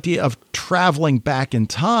whole idea of traveling back in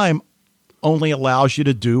time only allows you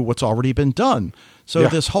to do what's already been done. So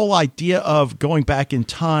this whole idea of going back in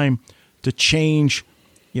time to change,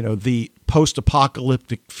 the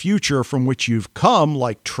post-apocalyptic future from which you've come,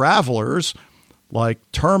 like Travelers, like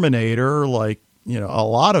Terminator, like, a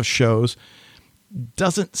lot of shows,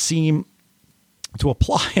 doesn't seem to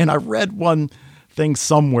apply. And I read one thing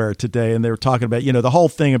somewhere today, and they were talking about, the whole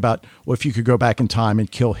thing about, well, if you could go back in time and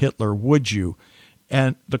kill Hitler, would you?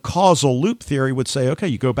 And the causal loop theory would say, okay,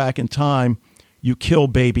 you go back in time, you kill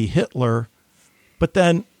baby Hitler, but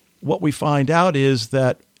then what we find out is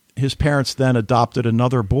that his parents then adopted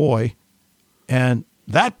another boy, and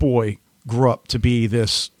that boy grew up to be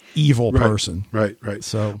this evil person. Right.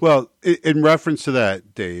 So, well, in reference to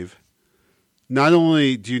that, Dave, not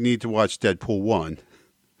only do you need to watch Deadpool 1,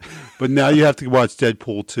 but now you have to watch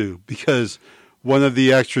Deadpool 2, because one of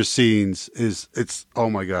the extra scenes it's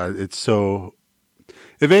oh my God, it's so,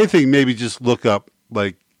 if anything, maybe just look up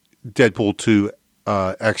like Deadpool 2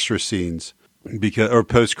 extra scenes or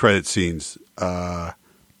post-credit scenes.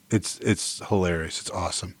 It's hilarious. It's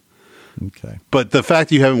awesome. Okay. But the fact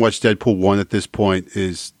that you haven't watched Deadpool 1 at this point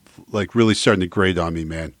is like really starting to grate on me,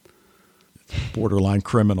 man. Borderline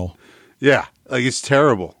criminal. Yeah. Like it's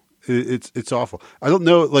terrible. It's awful. I don't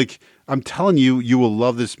know. Like I'm telling you, you will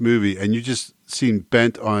love this movie, and you just seem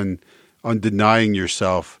bent on denying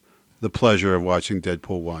yourself the pleasure of watching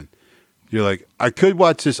Deadpool 1. You're like, I could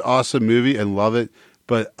watch this awesome movie and love it,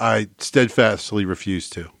 but I steadfastly refuse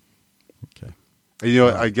to. Okay. And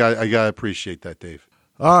I gotta appreciate that, Dave.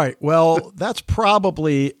 All right. Well, that's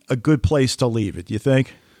probably a good place to leave it, you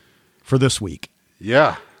think, for this week?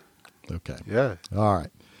 Yeah. Okay. Yeah. All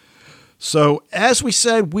right. So, as we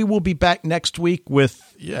said, we will be back next week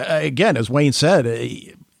with, again, as Wayne said,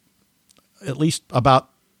 at least about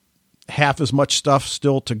half as much stuff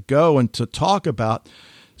still to go and to talk about.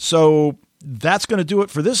 So that's going to do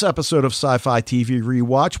it for this episode of Sci-Fi TV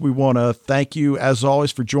Rewatch. We want to thank you, as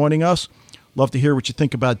always, for joining us. Love to hear what you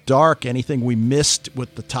think about Dark, anything we missed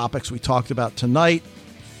with the topics we talked about tonight,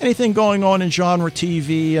 anything going on in genre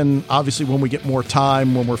TV, and obviously when we get more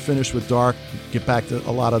time, when we're finished with Dark, get back to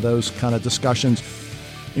a lot of those kind of discussions.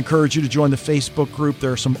 Encourage you to join the Facebook group.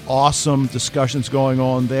 There are some awesome discussions going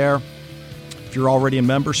on there. If you're already a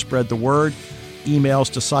member, spread the word.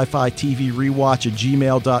 Emails to sci-fi TV rewatch at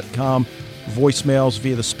gmail.com. Voicemails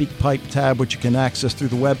via the SpeakPipe tab, which you can access through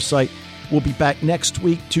the website. We'll be back next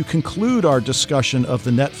week to conclude our discussion of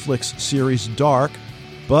the Netflix series Dark.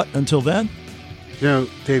 But until then,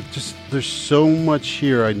 Dave, there's so much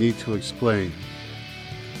here I need to explain.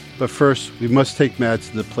 But first, we must take Matt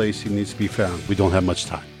to the place he needs to be found. We don't have much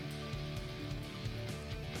time.